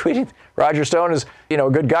 He's just tweeting Roger Stone is, a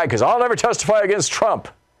good guy because I'll never testify against Trump.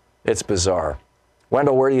 It's bizarre.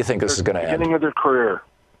 Wendell, where do you think this is going to end? Beginning of their career.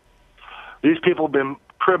 These people have been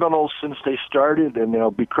criminals since they started, and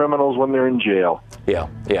they'll be criminals when they're in jail. Yeah,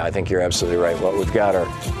 I think you're absolutely right. What we've got are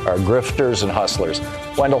grifters and hustlers.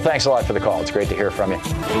 Wendell, thanks a lot for the call. It's great to hear from you.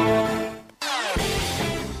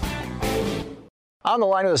 On the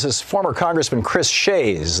line with us is former Congressman Chris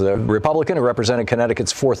Shays, the Republican who represented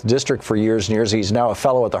Connecticut's 4th District for years and years. He's now a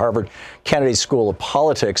fellow at the Harvard Kennedy School of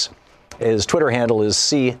Politics. His Twitter handle is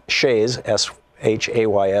C.Shays,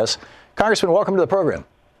 S-H-A-Y-S. Congressman, welcome to the program.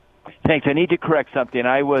 Thanks. I need to correct something.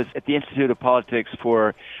 I was at the Institute of Politics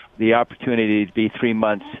for the opportunity to be 3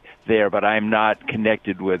 months there, but I'm not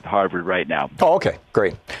connected with Harvard right now. Oh, okay.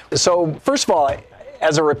 Great. So, first of all,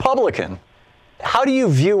 as a Republican, how do you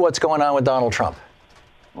view what's going on with Donald Trump?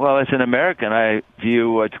 Well, as an American, I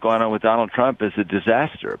view what's going on with Donald Trump as a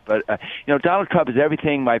disaster. But, Donald Trump is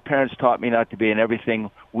everything my parents taught me not to be and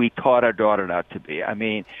everything we taught our daughter not to be. I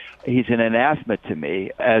mean, he's an anathema to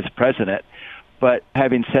me as president. But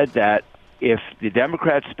having said that, if the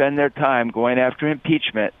Democrats spend their time going after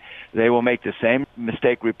impeachment, they will make the same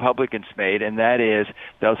mistake Republicans made, and that is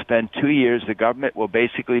they'll spend 2 years, the government will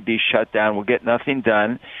basically be shut down, will get nothing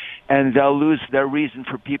done, and they'll lose their reason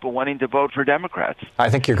for people wanting to vote for Democrats. I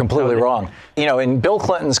think you're completely wrong. You know, in Bill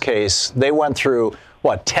Clinton's case, they went through,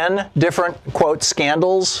 10 different, quote,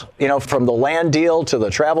 scandals, from the land deal to the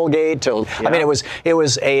travel gate to, I mean, it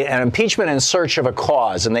was an impeachment in search of a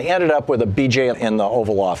cause, and they ended up with a BJ in the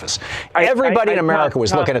Oval Office. Everybody in America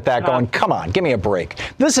was looking at that going, come on, give me a break.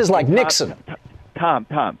 This is like Nixon. Tom,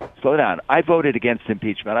 slow down. I voted against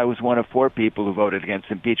impeachment. I was one of 4 people who voted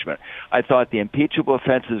against impeachment. I thought the impeachable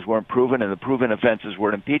offenses weren't proven and the proven offenses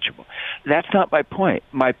weren't impeachable. That's not my point.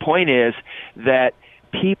 My point is that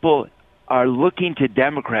people are looking to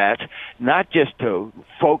Democrats not just to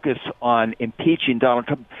focus on impeaching Donald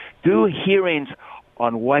Trump, do hearings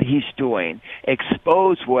on what he's doing,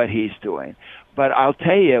 expose what he's doing. But I'll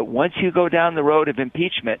tell you, once you go down the road of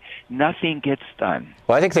impeachment, nothing gets done.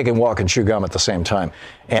 Well, I think they can walk and chew gum at the same time.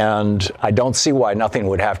 And I don't see why nothing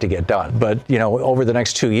would have to get done. But, over the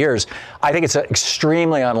next 2 years, I think it's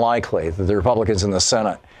extremely unlikely that the Republicans in the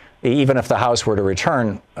Senate, even if the House were to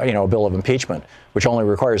return, a bill of impeachment, which only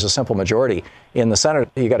requires a simple majority, in the Senate,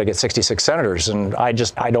 you got to get 66 senators. And I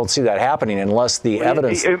don't see that happening unless the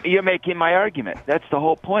evidence. You're making my argument. That's the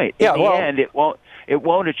whole point. In the end, it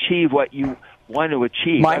won't achieve what you want to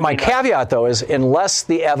achieve. My caveat, though, is unless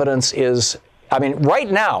the evidence is, right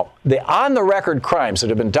now, the on-the-record crimes that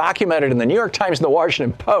have been documented in the New York Times and the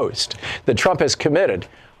Washington Post that Trump has committed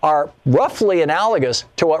are roughly analogous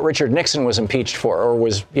to what Richard Nixon was impeached for, or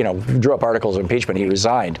was, drew up articles of impeachment. He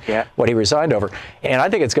resigned, what he resigned over. And I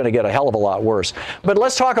think it's going to get a hell of a lot worse. But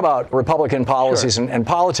let's talk about Republican policies and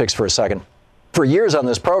politics for a second. For years on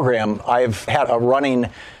this program, I've had a running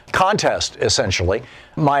contest, essentially.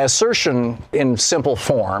 My assertion in simple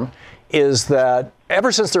form is that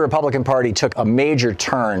ever since the Republican Party took a major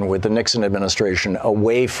turn with the Nixon administration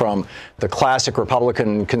away from the classic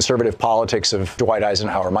Republican conservative politics of Dwight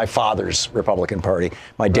Eisenhower, my father's Republican Party,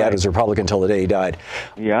 my dad was Republican until the day he died.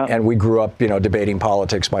 Yeah. And we grew up, debating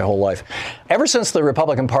politics my whole life. Ever since the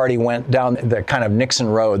Republican Party went down the kind of Nixon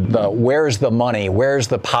road, the where's the money, where's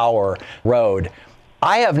the power road,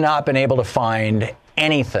 I have not been able to find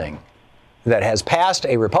anything that has passed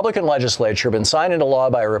a Republican legislature, been signed into law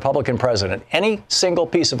by a Republican president, any single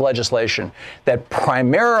piece of legislation that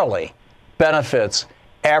primarily benefits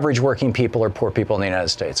average working people or poor people in the United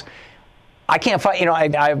States. I can't find,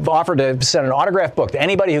 I've offered to send an autographed book to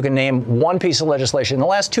anybody who can name one piece of legislation in the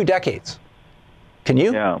last 2 decades. Can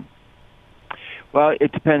you? Yeah. Well,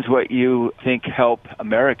 it depends what you think help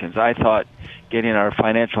Americans. I thought getting our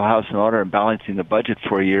financial house in order and balancing the budget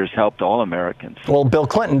for years helped all Americans. Well, Bill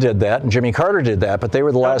Clinton did that, and Jimmy Carter did that, but they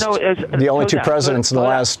were the only 2 presidents in the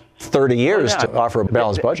last 30 years to offer a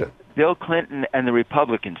balanced budget. Bill Clinton and the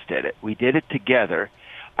Republicans did it. We did it together.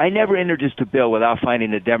 I never introduced a bill without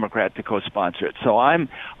finding a Democrat to co-sponsor it. So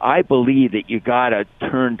I believe that you got to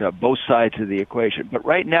turn to both sides of the equation. But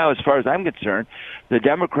right now, as far as I'm concerned, the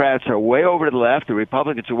Democrats are way over to the left, the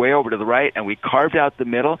Republicans are way over to the right, and we carved out the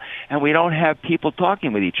middle, and we don't have people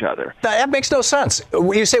talking with each other. That makes no sense.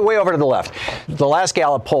 You say way over to the left. The last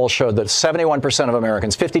Gallup poll showed that 71% of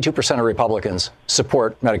Americans, 52% of Republicans,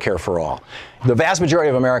 support Medicare for all. The vast majority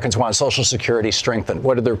of Americans want Social Security strengthened.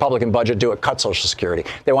 What did the Republican budget do? It cut Social Security.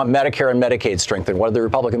 They want Medicare and Medicaid strengthened. What did the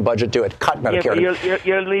Republican budget do? It cut Medicare. Yeah, but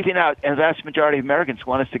you're leaving out, and the vast majority of Americans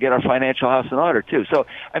want us to get our financial house in order, too. So,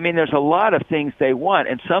 there's a lot of things they want,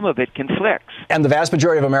 and some of it conflicts. And the vast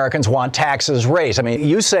majority of Americans want taxes raised.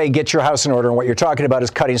 You say get your house in order, and what you're talking about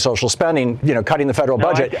is cutting social spending, cutting the federal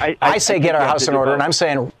budget. I say get our house in order, and I'm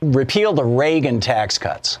saying repeal the Reagan tax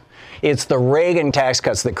cuts. It's the Reagan tax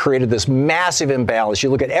cuts that created this massive imbalance. You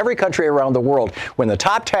look at every country around the world, when the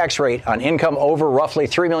top tax rate on income over roughly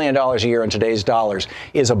 $3 million a year in today's dollars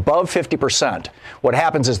is above 50%, what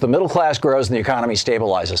happens is the middle class grows and the economy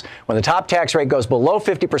stabilizes. When the top tax rate goes below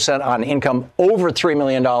 50% on income over $3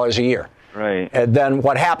 million a year, and then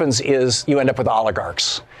what happens is you end up with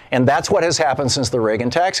oligarchs. And that's what has happened since the Reagan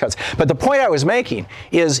tax cuts. But the point I was making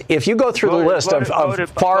is if you go through the list of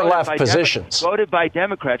far-left positions. Voted by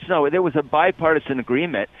Democrats. No, there was a bipartisan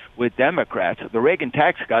agreement with Democrats. The Reagan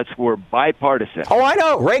tax cuts were bipartisan. Oh, I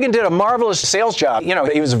know. Reagan did a marvelous sales job.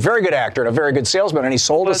 He was a very good actor and a very good salesman, and he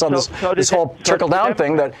sold us on this whole trickle-down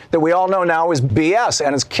thing that we all know now is BS,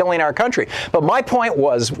 and it's killing our country. But my point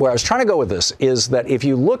was, where I was trying to go with this, is that if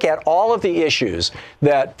you look at all of the issues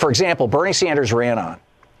that, for example, Bernie Sanders ran on,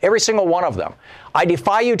 every single one of them. I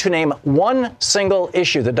defy you to name one single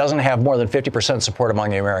issue that doesn't have more than 50% support among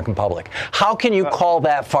the American public. How can you call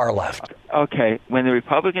that far left? Okay, when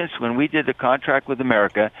we did the contract with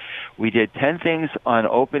America, we did 10 things on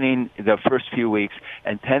opening the first few weeks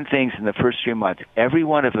and 10 things in the first 3 months. Every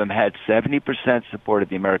one of them had 70% support of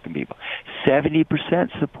the American people.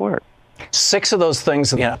 70% support. 6 of those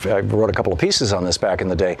things, I wrote a couple of pieces on this back in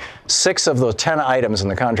the day. 6 of those 10 items in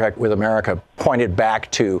the contract with America pointed back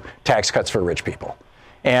to tax cuts for rich people.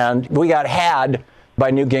 And we got had by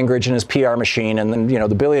Newt Gingrich and his PR machine and then,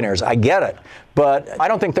 the billionaires. I get it. But I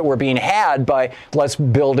don't think that we're being had by let's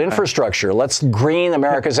build infrastructure. Let's green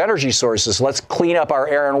America's energy sources. Let's clean up our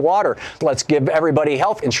air and water. Let's give everybody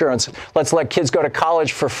health insurance. Let's let kids go to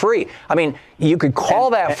college for free. I mean, you could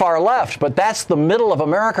call that far left, but that's the middle of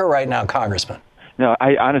America right now, Congressman. No,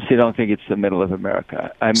 I honestly don't think it's the middle of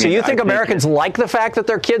America. I mean, so you think Americans like the fact that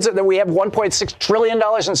their kids, that we have $1.6 trillion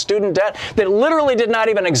in student debt that literally did not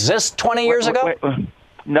even exist 20 years ago?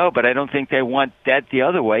 No, but I don't think they want debt the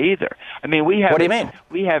other way either. I mean, we have. What do you mean?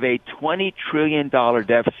 We have a $20 trillion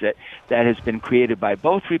deficit that has been created by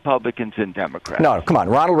both Republicans and Democrats. No, come on.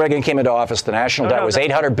 Ronald Reagan came into office. The national debt was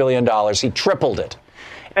 $800 billion. He tripled it.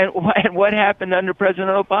 And what happened under President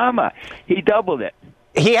Obama? He doubled it.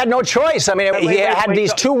 He had no choice. I mean, he had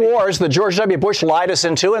these 2 wars that George W. Bush lied us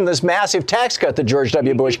into and this massive tax cut that George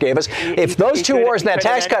W. Bush gave us. If those 2 wars and that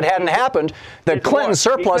tax cut hadn't happened, the Clinton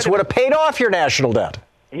surplus would have paid off your national debt.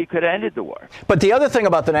 He could have ended the war. But the other thing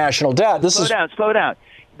about the national debt, Slow down.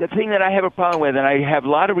 The thing that I have a problem with, and I have a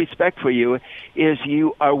lot of respect for you, is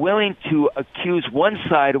you are willing to accuse one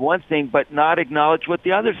side of one thing but not acknowledge what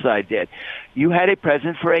the other side did. You had a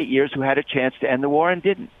president for 8 years who had a chance to end the war and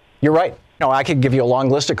didn't. You're right. No, I could give you a long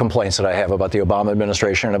list of complaints that I have about the Obama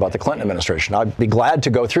administration and about the Clinton administration. I'd be glad to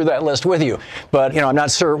go through that list with you. But, I'm not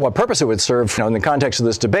sure what purpose it would serve, in the context of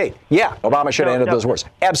this debate. Yeah, Obama should have ended those wars.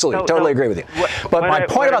 Absolutely. Totally agree with you. But my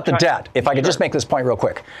point about the debt, if I could just make this point real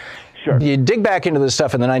quick. Sure. You dig back into this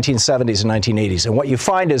stuff in the 1970s and 1980s, and what you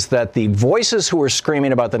find is that the voices who were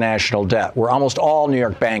screaming about the national debt were almost all New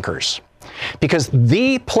York bankers. Because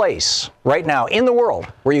the place right now in the world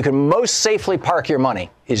where you can most safely park your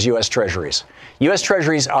money is U.S. Treasuries. U.S.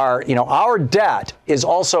 Treasuries are, our debt is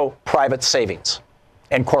also private savings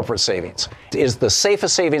and corporate savings. It is the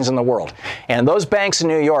safest savings in the world. And those banks in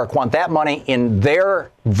New York want that money in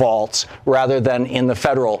their vaults rather than in the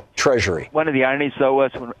federal treasury. One of the ironies, though,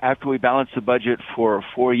 was after we balanced the budget for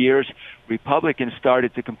 4 years, Republicans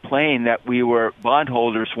started to complain that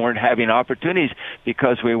bondholders weren't having opportunities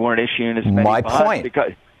because we weren't issuing as many bonds.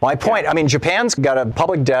 My point. I mean, Japan's got a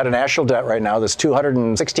public debt, a national debt right now that's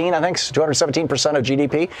 217% of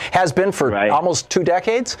GDP, has been for almost 2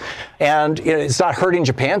 decades. And it's not hurting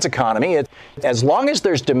Japan's economy. As long as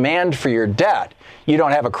there's demand for your debt, you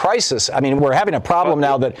don't have a crisis. I mean, we're having a problem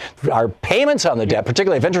now that our payments on the debt,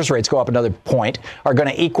 particularly if interest rates go up another point, are going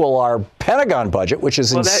to equal our Pentagon budget, which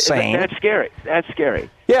is insane. That's scary.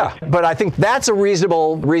 Yeah, but I think that's a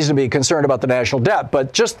reasonable reason to be concerned about the national debt.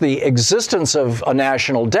 But just the existence of a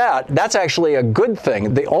national debt, that's actually a good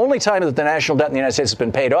thing. The only time that the national debt in the United States has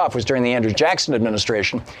been paid off was during the Andrew Jackson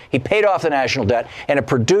administration. He paid off the national debt, and it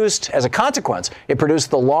produced, as a consequence,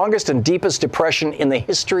 the longest and deepest depression in the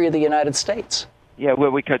history of the United States. Yeah,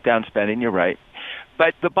 well, we cut down spending, you're right.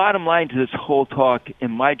 But the bottom line to this whole talk,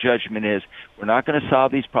 in my judgment, is we're not going to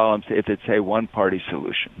solve these problems if it's a one-party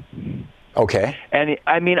solution. Okay. And,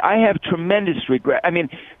 I mean, I have tremendous regret. I mean,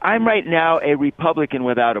 I'm right now a Republican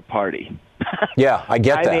without a party. Yeah, I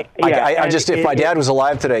get that. If my dad was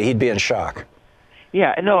alive today, he'd be in shock.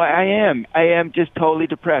 Yeah, no, I am. I am just totally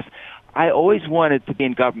depressed. I always wanted to be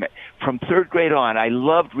in government. From 3rd grade on, I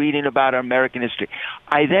loved reading about our American history.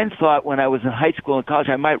 I then thought when I was in high school and college,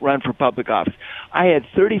 I might run for public office. I had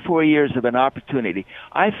 34 years of an opportunity.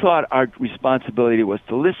 I thought our responsibility was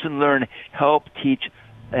to listen, learn, help, teach,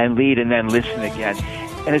 and lead, and then listen again.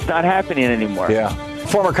 And it's not happening anymore. Yeah.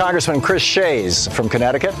 Former Congressman Chris Shays from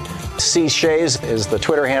Connecticut. C. Shays is the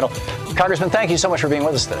Twitter handle. Congressman, thank you so much for being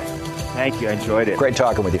with us today. Thank you. I enjoyed it. Great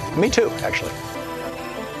talking with you. Me too, actually.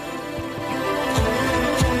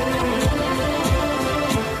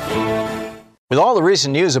 With all the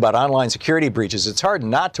recent news about online security breaches, it's hard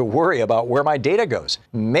not to worry about where my data goes.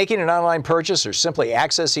 Making an online purchase or simply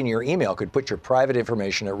accessing your email could put your private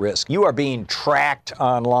information at risk. You are being tracked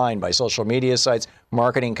online by social media sites,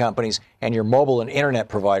 marketing companies, and your mobile and internet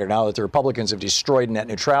provider now that the Republicans have destroyed net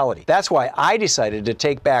neutrality. That's why I decided to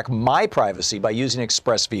take back my privacy by using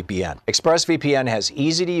ExpressVPN. ExpressVPN has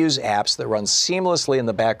easy-to-use apps that run seamlessly in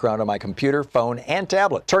the background on my computer, phone, and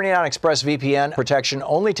tablet. Turning on ExpressVPN protection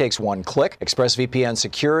only takes one click. ExpressVPN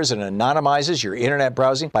secures and anonymizes your internet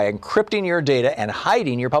browsing by encrypting your data and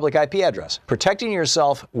hiding your public IP address. Protecting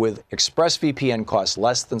yourself with ExpressVPN costs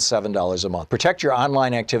less than $7 a month. Protect your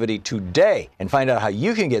online activity today and find out how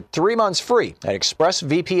you can get 3 months free at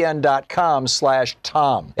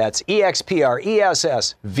expressvpn.com/Tom. That's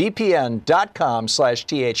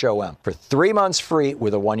EXPRESSVPN.com/THOM for 3 months free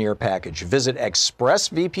with a 1-year package. Visit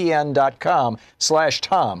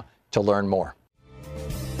expressvpn.com/Tom to learn more.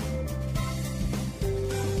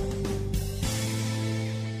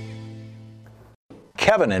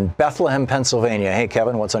 Kevin in Bethlehem, Pennsylvania. Hey,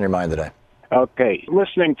 Kevin, what's on your mind today? Okay.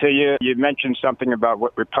 Listening to you, you mentioned something about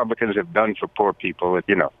what Republicans have done for poor people,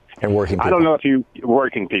 And working people. I don't know if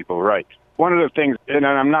working people, right. One of the things, and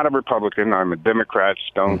I'm not a Republican, I'm a Democrat,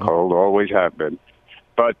 stone cold, always have been.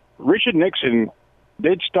 But Richard Nixon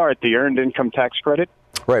did start the Earned Income Tax Credit.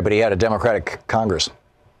 Right, but he had a Democratic Congress.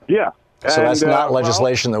 Yeah. So that's not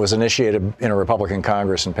legislation that was initiated in a Republican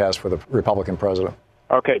Congress and passed with a Republican president.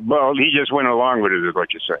 Okay, well, he just went along with it, is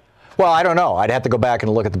what you say. Well, I don't know. I'd have to go back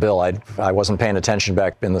and look at the bill. I wasn't paying attention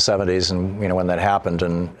back in the 70s and when that happened,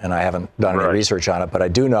 and I haven't done any research on it. But I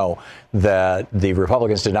do know that the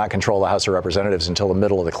Republicans did not control the House of Representatives until the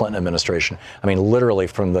middle of the Clinton administration. I mean, literally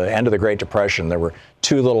from the end of the Great Depression, there were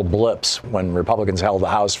 2 little blips when Republicans held the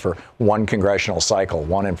House for one congressional cycle,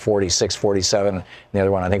 one in 46, 47, and the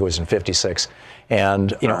other one I think it was in 56.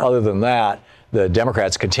 And other than that, the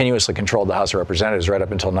Democrats continuously controlled the House of Representatives right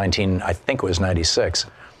up until 96.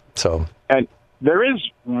 So, and there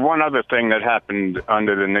is one other thing that happened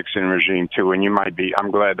under the Nixon regime too, and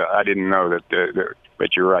I'm glad that I didn't know that,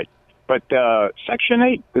 but you're right. But Section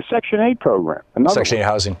 8, the Section 8 program, Section 8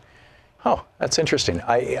 housing. Oh, that's interesting.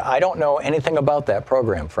 I don't know anything about that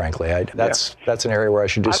program, frankly. That's an area where I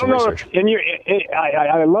should do some research.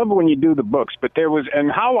 I love when you do the books, but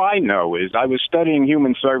and how I know is I was studying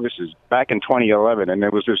human services back in 2011, and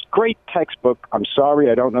there was this great textbook. I'm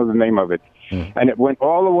sorry, I don't know the name of it. And it went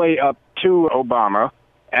all the way up to Obama,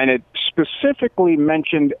 and it specifically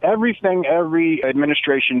mentioned everything every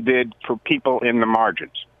administration did for people in the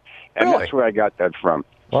margins. And Really? That's where I got that from.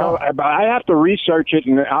 Wow. So I have to research it,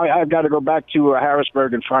 and I've got to go back to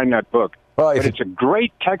Harrisburg and find that book. Well, but it's a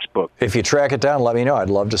great textbook. If you track it down, let me know. I'd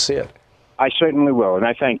love to see it. I certainly will, and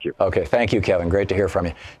I thank you. Okay, thank you, Kevin. Great to hear from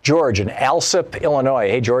you. George in Alsip, Illinois.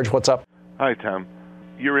 Hey, George, what's up? Hi, Tom.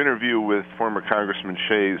 Your interview with former Congressman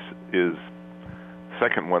Shays is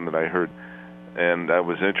second one that I heard, and I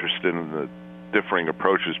was interested in the differing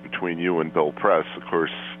approaches between you and Bill Press. Of course,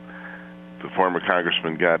 the former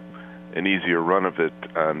congressman got an easier run of it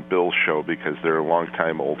on Bill's show because they're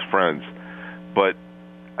longtime old friends. But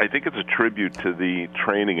I think it's a tribute to the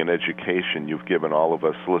training and education you've given all of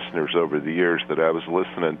us listeners over the years that I was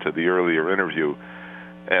listening to the earlier interview,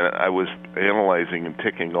 and I was analyzing and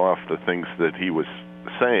ticking off the things that he was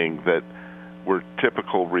saying that were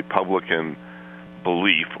typical Republican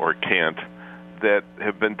belief or cant that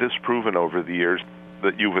have been disproven over the years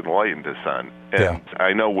that you've enlightened us on. And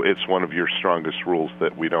I know it's one of your strongest rules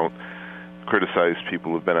that we don't criticize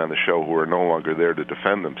people who've been on the show who are no longer there to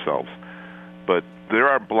defend themselves. But there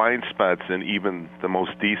are blind spots in even the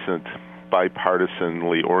most decent,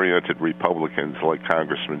 bipartisanly oriented Republicans like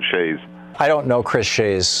Congressman Shays. I don't know Chris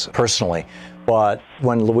Shays personally, but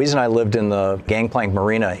when Louise and I lived in the Gangplank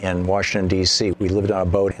Marina in Washington, D.C., we lived on a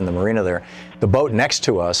boat in the marina there. The boat next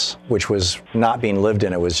to us, which was not being lived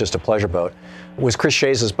in, it was just a pleasure boat, was Chris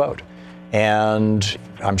Shays' boat. And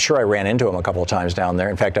I'm sure I ran into him a couple of times down there.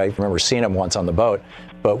 In fact, I remember seeing him once on the boat,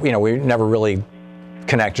 but we never really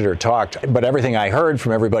connected or talked. But everything I heard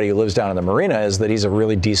from everybody who lives down in the marina is that he's a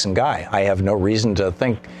really decent guy. I have no reason to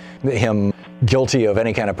think him guilty of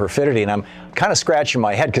any kind of perfidy, and I'm kind of scratching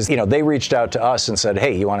my head because they reached out to us and said,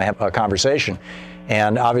 hey, you want to have a conversation?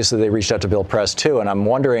 And obviously they reached out to Bill Press too, and I'm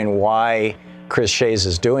wondering why Chris Shays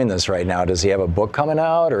is doing this right now. Does he have a book coming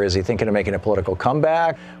out, or is he thinking of making a political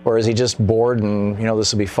comeback, or is he just bored and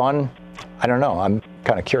this will be fun? I don't know. I'm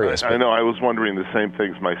kind of curious. I know. I was wondering the same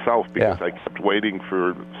things myself because I kept waiting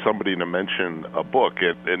for somebody to mention a book.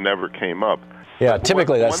 It never came up. Yeah,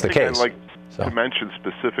 typically that's the case. One thing I'd like to mention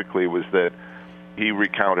specifically was that he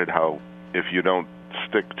recounted how if you don't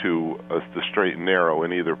stick to the straight and narrow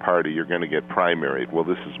in either party, you're going to get primaried. Well,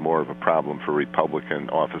 this is more of a problem for Republican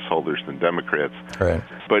office holders than Democrats. Right.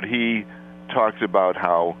 But he talked about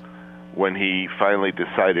how when he finally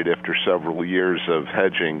decided after several years of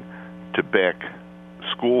hedging to back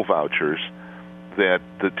school vouchers that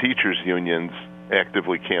the teachers' unions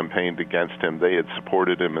actively campaigned against him. They had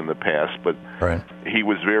supported him in the past, but he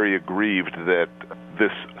was very aggrieved that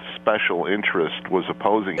this special interest was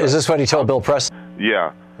opposing him. Is this what he told Bill Press?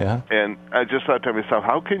 Yeah. Yeah. And I just thought to myself,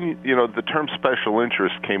 how can the term special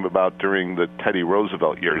interest came about during the Teddy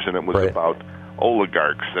Roosevelt years, and it was about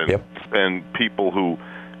oligarchs and people who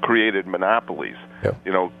created monopolies.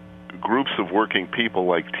 Groups of working people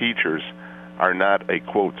like teachers are not a,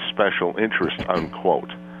 quote, special interest, unquote.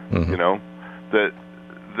 That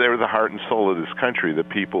they're the heart and soul of this country, the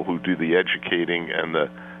people who do the educating and the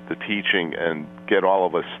teaching and get all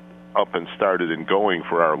of us up and started and going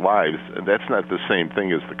for our lives. And that's not the same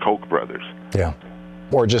thing as the Koch brothers. Yeah.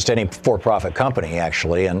 Or just any for-profit company,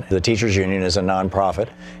 actually. And the teachers union is a nonprofit,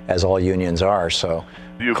 as all unions are. So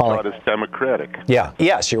you thought it's democratic. Yeah.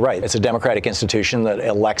 Yes, you're right. It's a democratic institution that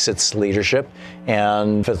elects its leadership.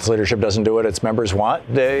 And if its leadership doesn't do what its members want,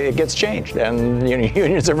 it gets changed. And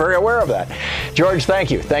unions are very aware of that. George,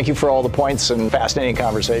 thank you. Thank you for all the points and fascinating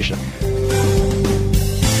conversation.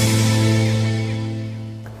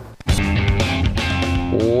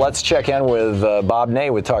 Let's check in with Bob Ney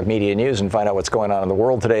with Talk Media News and find out what's going on in the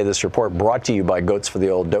world today. This report brought to you by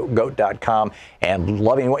goatsfortheoldgoat.com and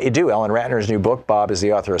loving what you do. Ellen Ratner's new book. Bob is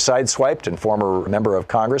the author of Sideswiped and former member of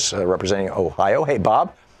Congress representing Ohio. Hey,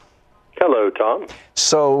 Bob. Hello, Tom.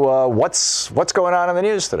 So what's going on in the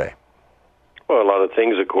news today? Well, a lot of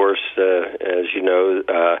things, of course. As you know,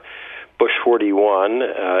 Bush 41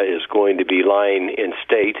 is going to be lying in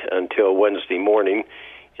state until Wednesday morning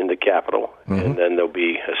in the Capitol, and then there'll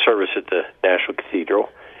be a service at the National Cathedral.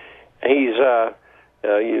 And he's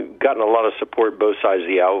gotten a lot of support both sides of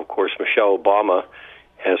the aisle. Of course, Michelle Obama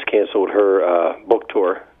has canceled her book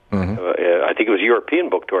tour. I think it was a European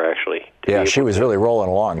book tour, actually. Yeah, she was really rolling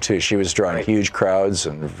along, too. She was drawing huge crowds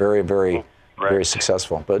and very, very, very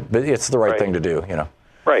successful. But it's the right thing to do,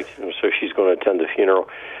 Right, and so she's going to attend the funeral.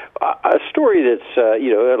 A story that's,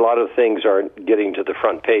 a lot of things aren't getting to the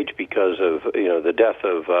front page because of, the death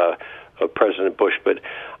of President Bush. But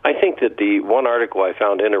I think that the one article I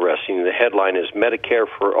found interesting, the headline is Medicare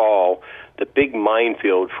for All, the big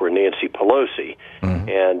minefield for Nancy Pelosi.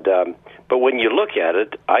 And but when you look at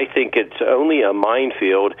it, I think it's only a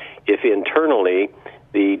minefield if internally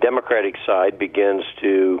the Democratic side begins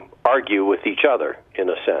to argue with each other, in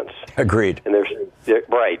a sense. Agreed. And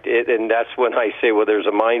and that's when I say, well, there's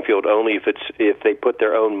a minefield only if they put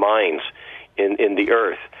their own minds in the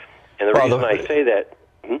earth. And the reason I say that.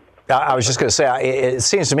 I was just going to say, it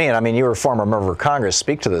seems to me, and I mean, you were a former member of Congress.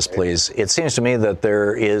 Speak to this, please. It seems to me that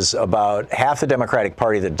there is about half the Democratic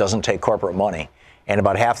Party that doesn't take corporate money, and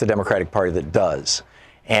about half the Democratic Party that does.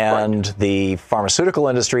 And the pharmaceutical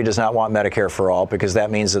industry does not want Medicare for all because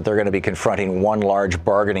that means that they're going to be confronting one large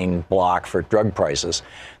bargaining block for drug prices.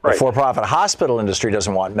 The for-profit hospital industry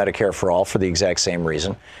doesn't want Medicare for all for the exact same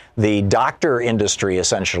reason. The doctor industry,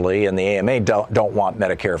 essentially, and the AMA don't want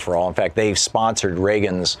Medicare for all. In fact, they've sponsored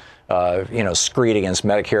Reagan's, screed against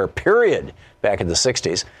Medicare, period, back in the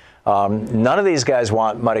 60s. None of these guys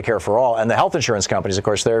want Medicare for all, and the health insurance companies, of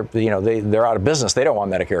course, they're out of business. They don't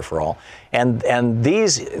want Medicare for all, and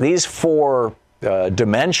these four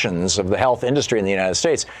dimensions of the health industry in the United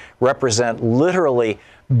States represent literally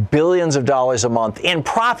billions of dollars a month in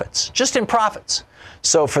profits, just in profits.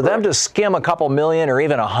 So for them to skim a couple million or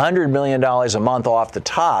even $100 million a month off the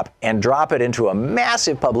top and drop it into a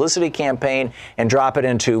massive publicity campaign and drop it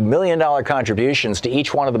into $1 million contributions to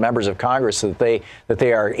each one of the members of Congress that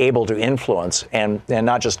they are able to influence, and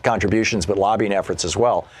not just contributions but lobbying efforts as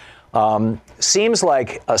well, seems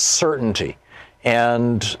like a certainty.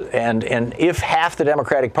 And if half the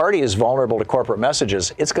Democratic Party is vulnerable to corporate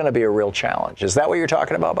messages, it's going to be a real challenge. Is that what you're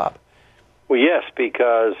talking about, Bob? Well, yes,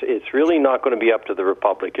 because it's really not going to be up to the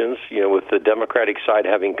Republicans. With the Democratic side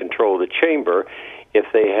having control of the chamber, if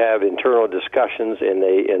they have internal discussions and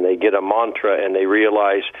they get a mantra and they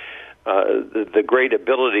realize the great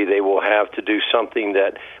ability they will have to do something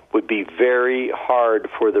that would be very hard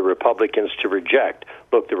for the Republicans to reject.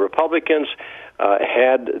 Look, the Republicans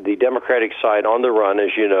had the Democratic side on the run, as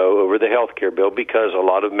you know, over the health care bill because a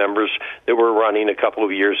lot of members that were running a couple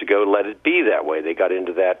of years ago let it be that way. They got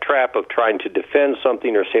into that trap of trying to defend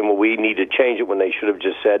something or saying, well, we need to change it, when they should have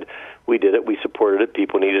just said, we did it, we supported it,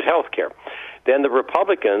 people needed health care. Then the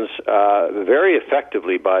Republicans, very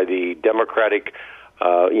effectively by the Democratic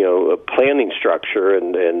planning structure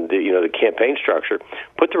and the campaign structure,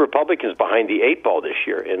 put the Republicans behind the eight ball this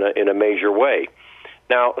year in a major way.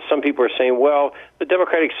 Now, some people are saying, well, the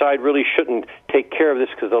Democratic side really shouldn't take care of this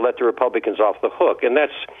because they'll let the Republicans off the hook. And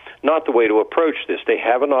that's not the way to approach this. They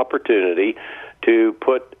have an opportunity to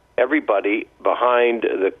put everybody behind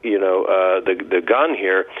the gun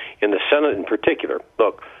here in the Senate in particular.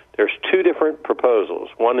 Look, there's two different proposals.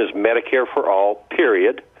 One is Medicare for all,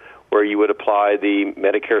 period, where you would apply the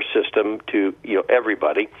Medicare system to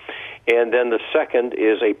everybody. And then the second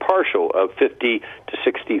is a partial of 50 to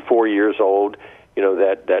 64 years old,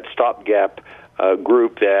 that stopgap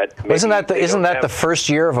group that... Isn't that the first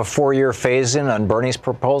year of a 4-year phase-in on Bernie's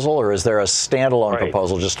proposal, or is there a standalone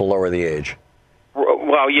proposal just to lower the age?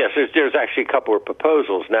 Well, yes, there's actually a couple of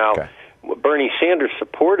proposals. Now, Bernie Sanders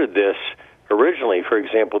supported this originally, for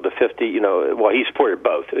example, the 50, he supported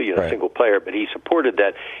both, single player, but he supported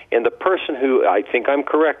that. And the person who, I think I'm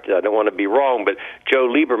correct, I don't want to be wrong, but Joe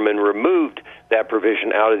Lieberman removed that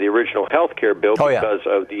provision out of the original health care bill because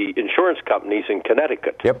of the insurance companies in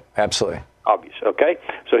Connecticut. Yep, absolutely. Obvious, okay?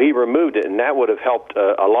 So he removed it, and that would have helped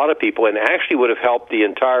a lot of people, and actually would have helped the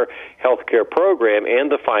entire health care program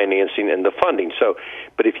and the financing and the funding. So,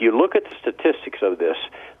 but if you look at the statistics of this,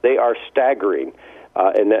 they are staggering.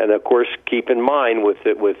 And of course, keep in mind with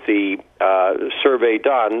the survey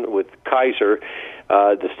done with Kaiser,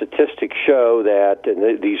 the statistics show that,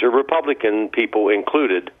 and these are Republican people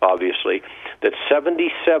included, obviously, that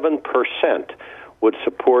 77% would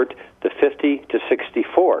support the 50 to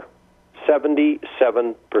 64.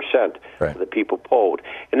 77% of the people polled.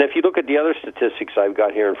 And if you look at the other statistics I've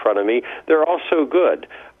got here in front of me, they're also good.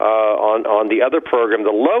 On the other program,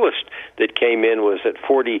 the lowest that came in was at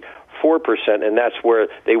 44%, and that's where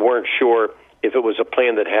they weren't sure if it was a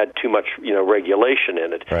plan that had too much, regulation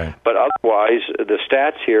in it. Right. But otherwise, the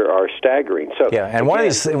stats here are staggering. So yeah, and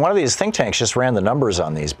again, one of these think tanks just ran the numbers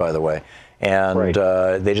on these, by the way, and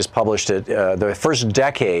they just published it. The first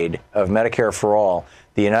decade of Medicare for All,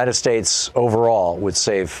 the United States overall would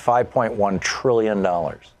save $5.1 trillion.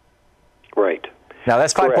 Right. Now,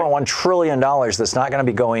 that's $5.1 trillion that's not going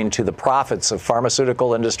to be going to the profits of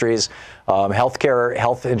pharmaceutical industries,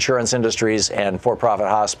 health insurance industries, and for-profit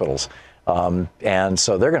hospitals. And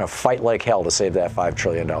so they're going to fight like hell to save that $5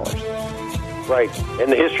 trillion. Right.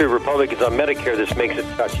 And the history of Republicans on Medicare, this makes it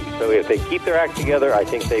touchy. So if they keep their act together, I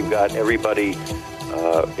think they've got everybody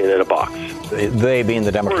in a box. They being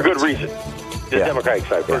the Democrats. For a good reason. The Democratic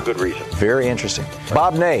side, for a good reason. Very interesting.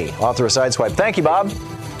 Bob Ney, author of Sideswipe. Thank you, Bob.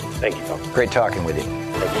 Thank you, Tom. Great talking with you.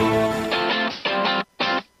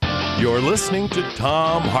 You're listening to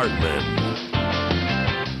Thom Hartmann.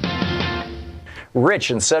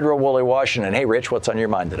 Rich in Cedro Woolley, Washington. Hey, Rich, what's on your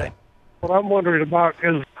mind today? What I'm wondering about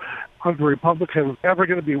is, are the Republicans ever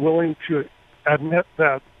going to be willing to admit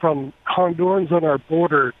that from Hondurans on our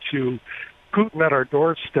border to Putin at our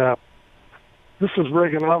doorstep, this is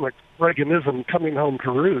Reaganism coming home to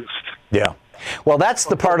roost? Yeah. Well, that's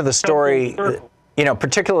the part of the story,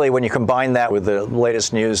 particularly when you combine that with the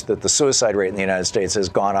latest news that the suicide rate in the United States has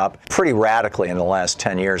gone up pretty radically in the last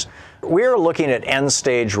 10 years. We're looking at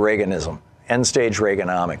end-stage Reaganism, end-stage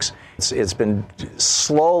Reagonomics. It's been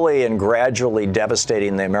slowly and gradually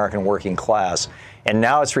devastating the American working class, and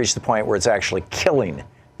now it's reached the point where it's actually killing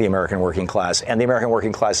the American working class, and the American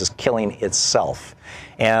working class is killing itself.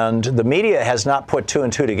 And the media has not put two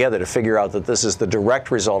and two together to figure out that this is the direct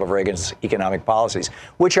result of Reagan's economic policies,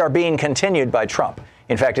 which are being continued by Trump.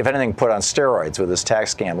 In fact, if anything, put on steroids with his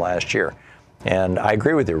tax scam last year. And I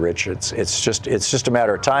agree with you, Rich. It's just a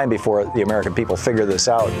matter of time before the American people figure this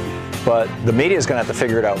out. But the media is going to have to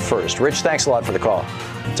figure it out first. Rich, thanks a lot for the call.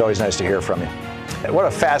 It's always nice to hear from you. What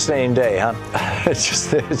a fascinating day, huh? It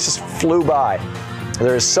just flew by.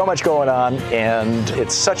 There's so much going on, and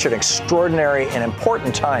it's such an extraordinary and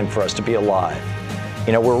important time for us to be alive.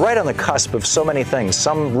 We're right on the cusp of so many things,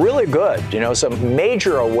 some really good, some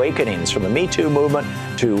major awakenings from the Me Too movement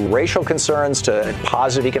to racial concerns to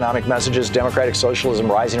positive economic messages, democratic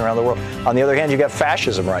socialism rising around the world. On the other hand, you've got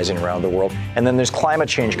fascism rising around the world, and then there's climate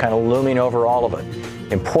change kind of looming over all of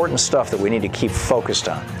it. Important stuff that we need to keep focused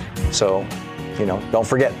on. So, don't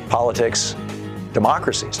forget, politics,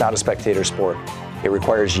 democracy, it's not a spectator sport. It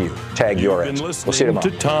requires you. Tag your ads. We'll see you tomorrow.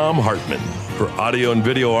 To Thom Hartmann. For audio and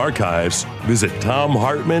video archives, visit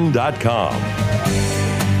thomhartmann.com.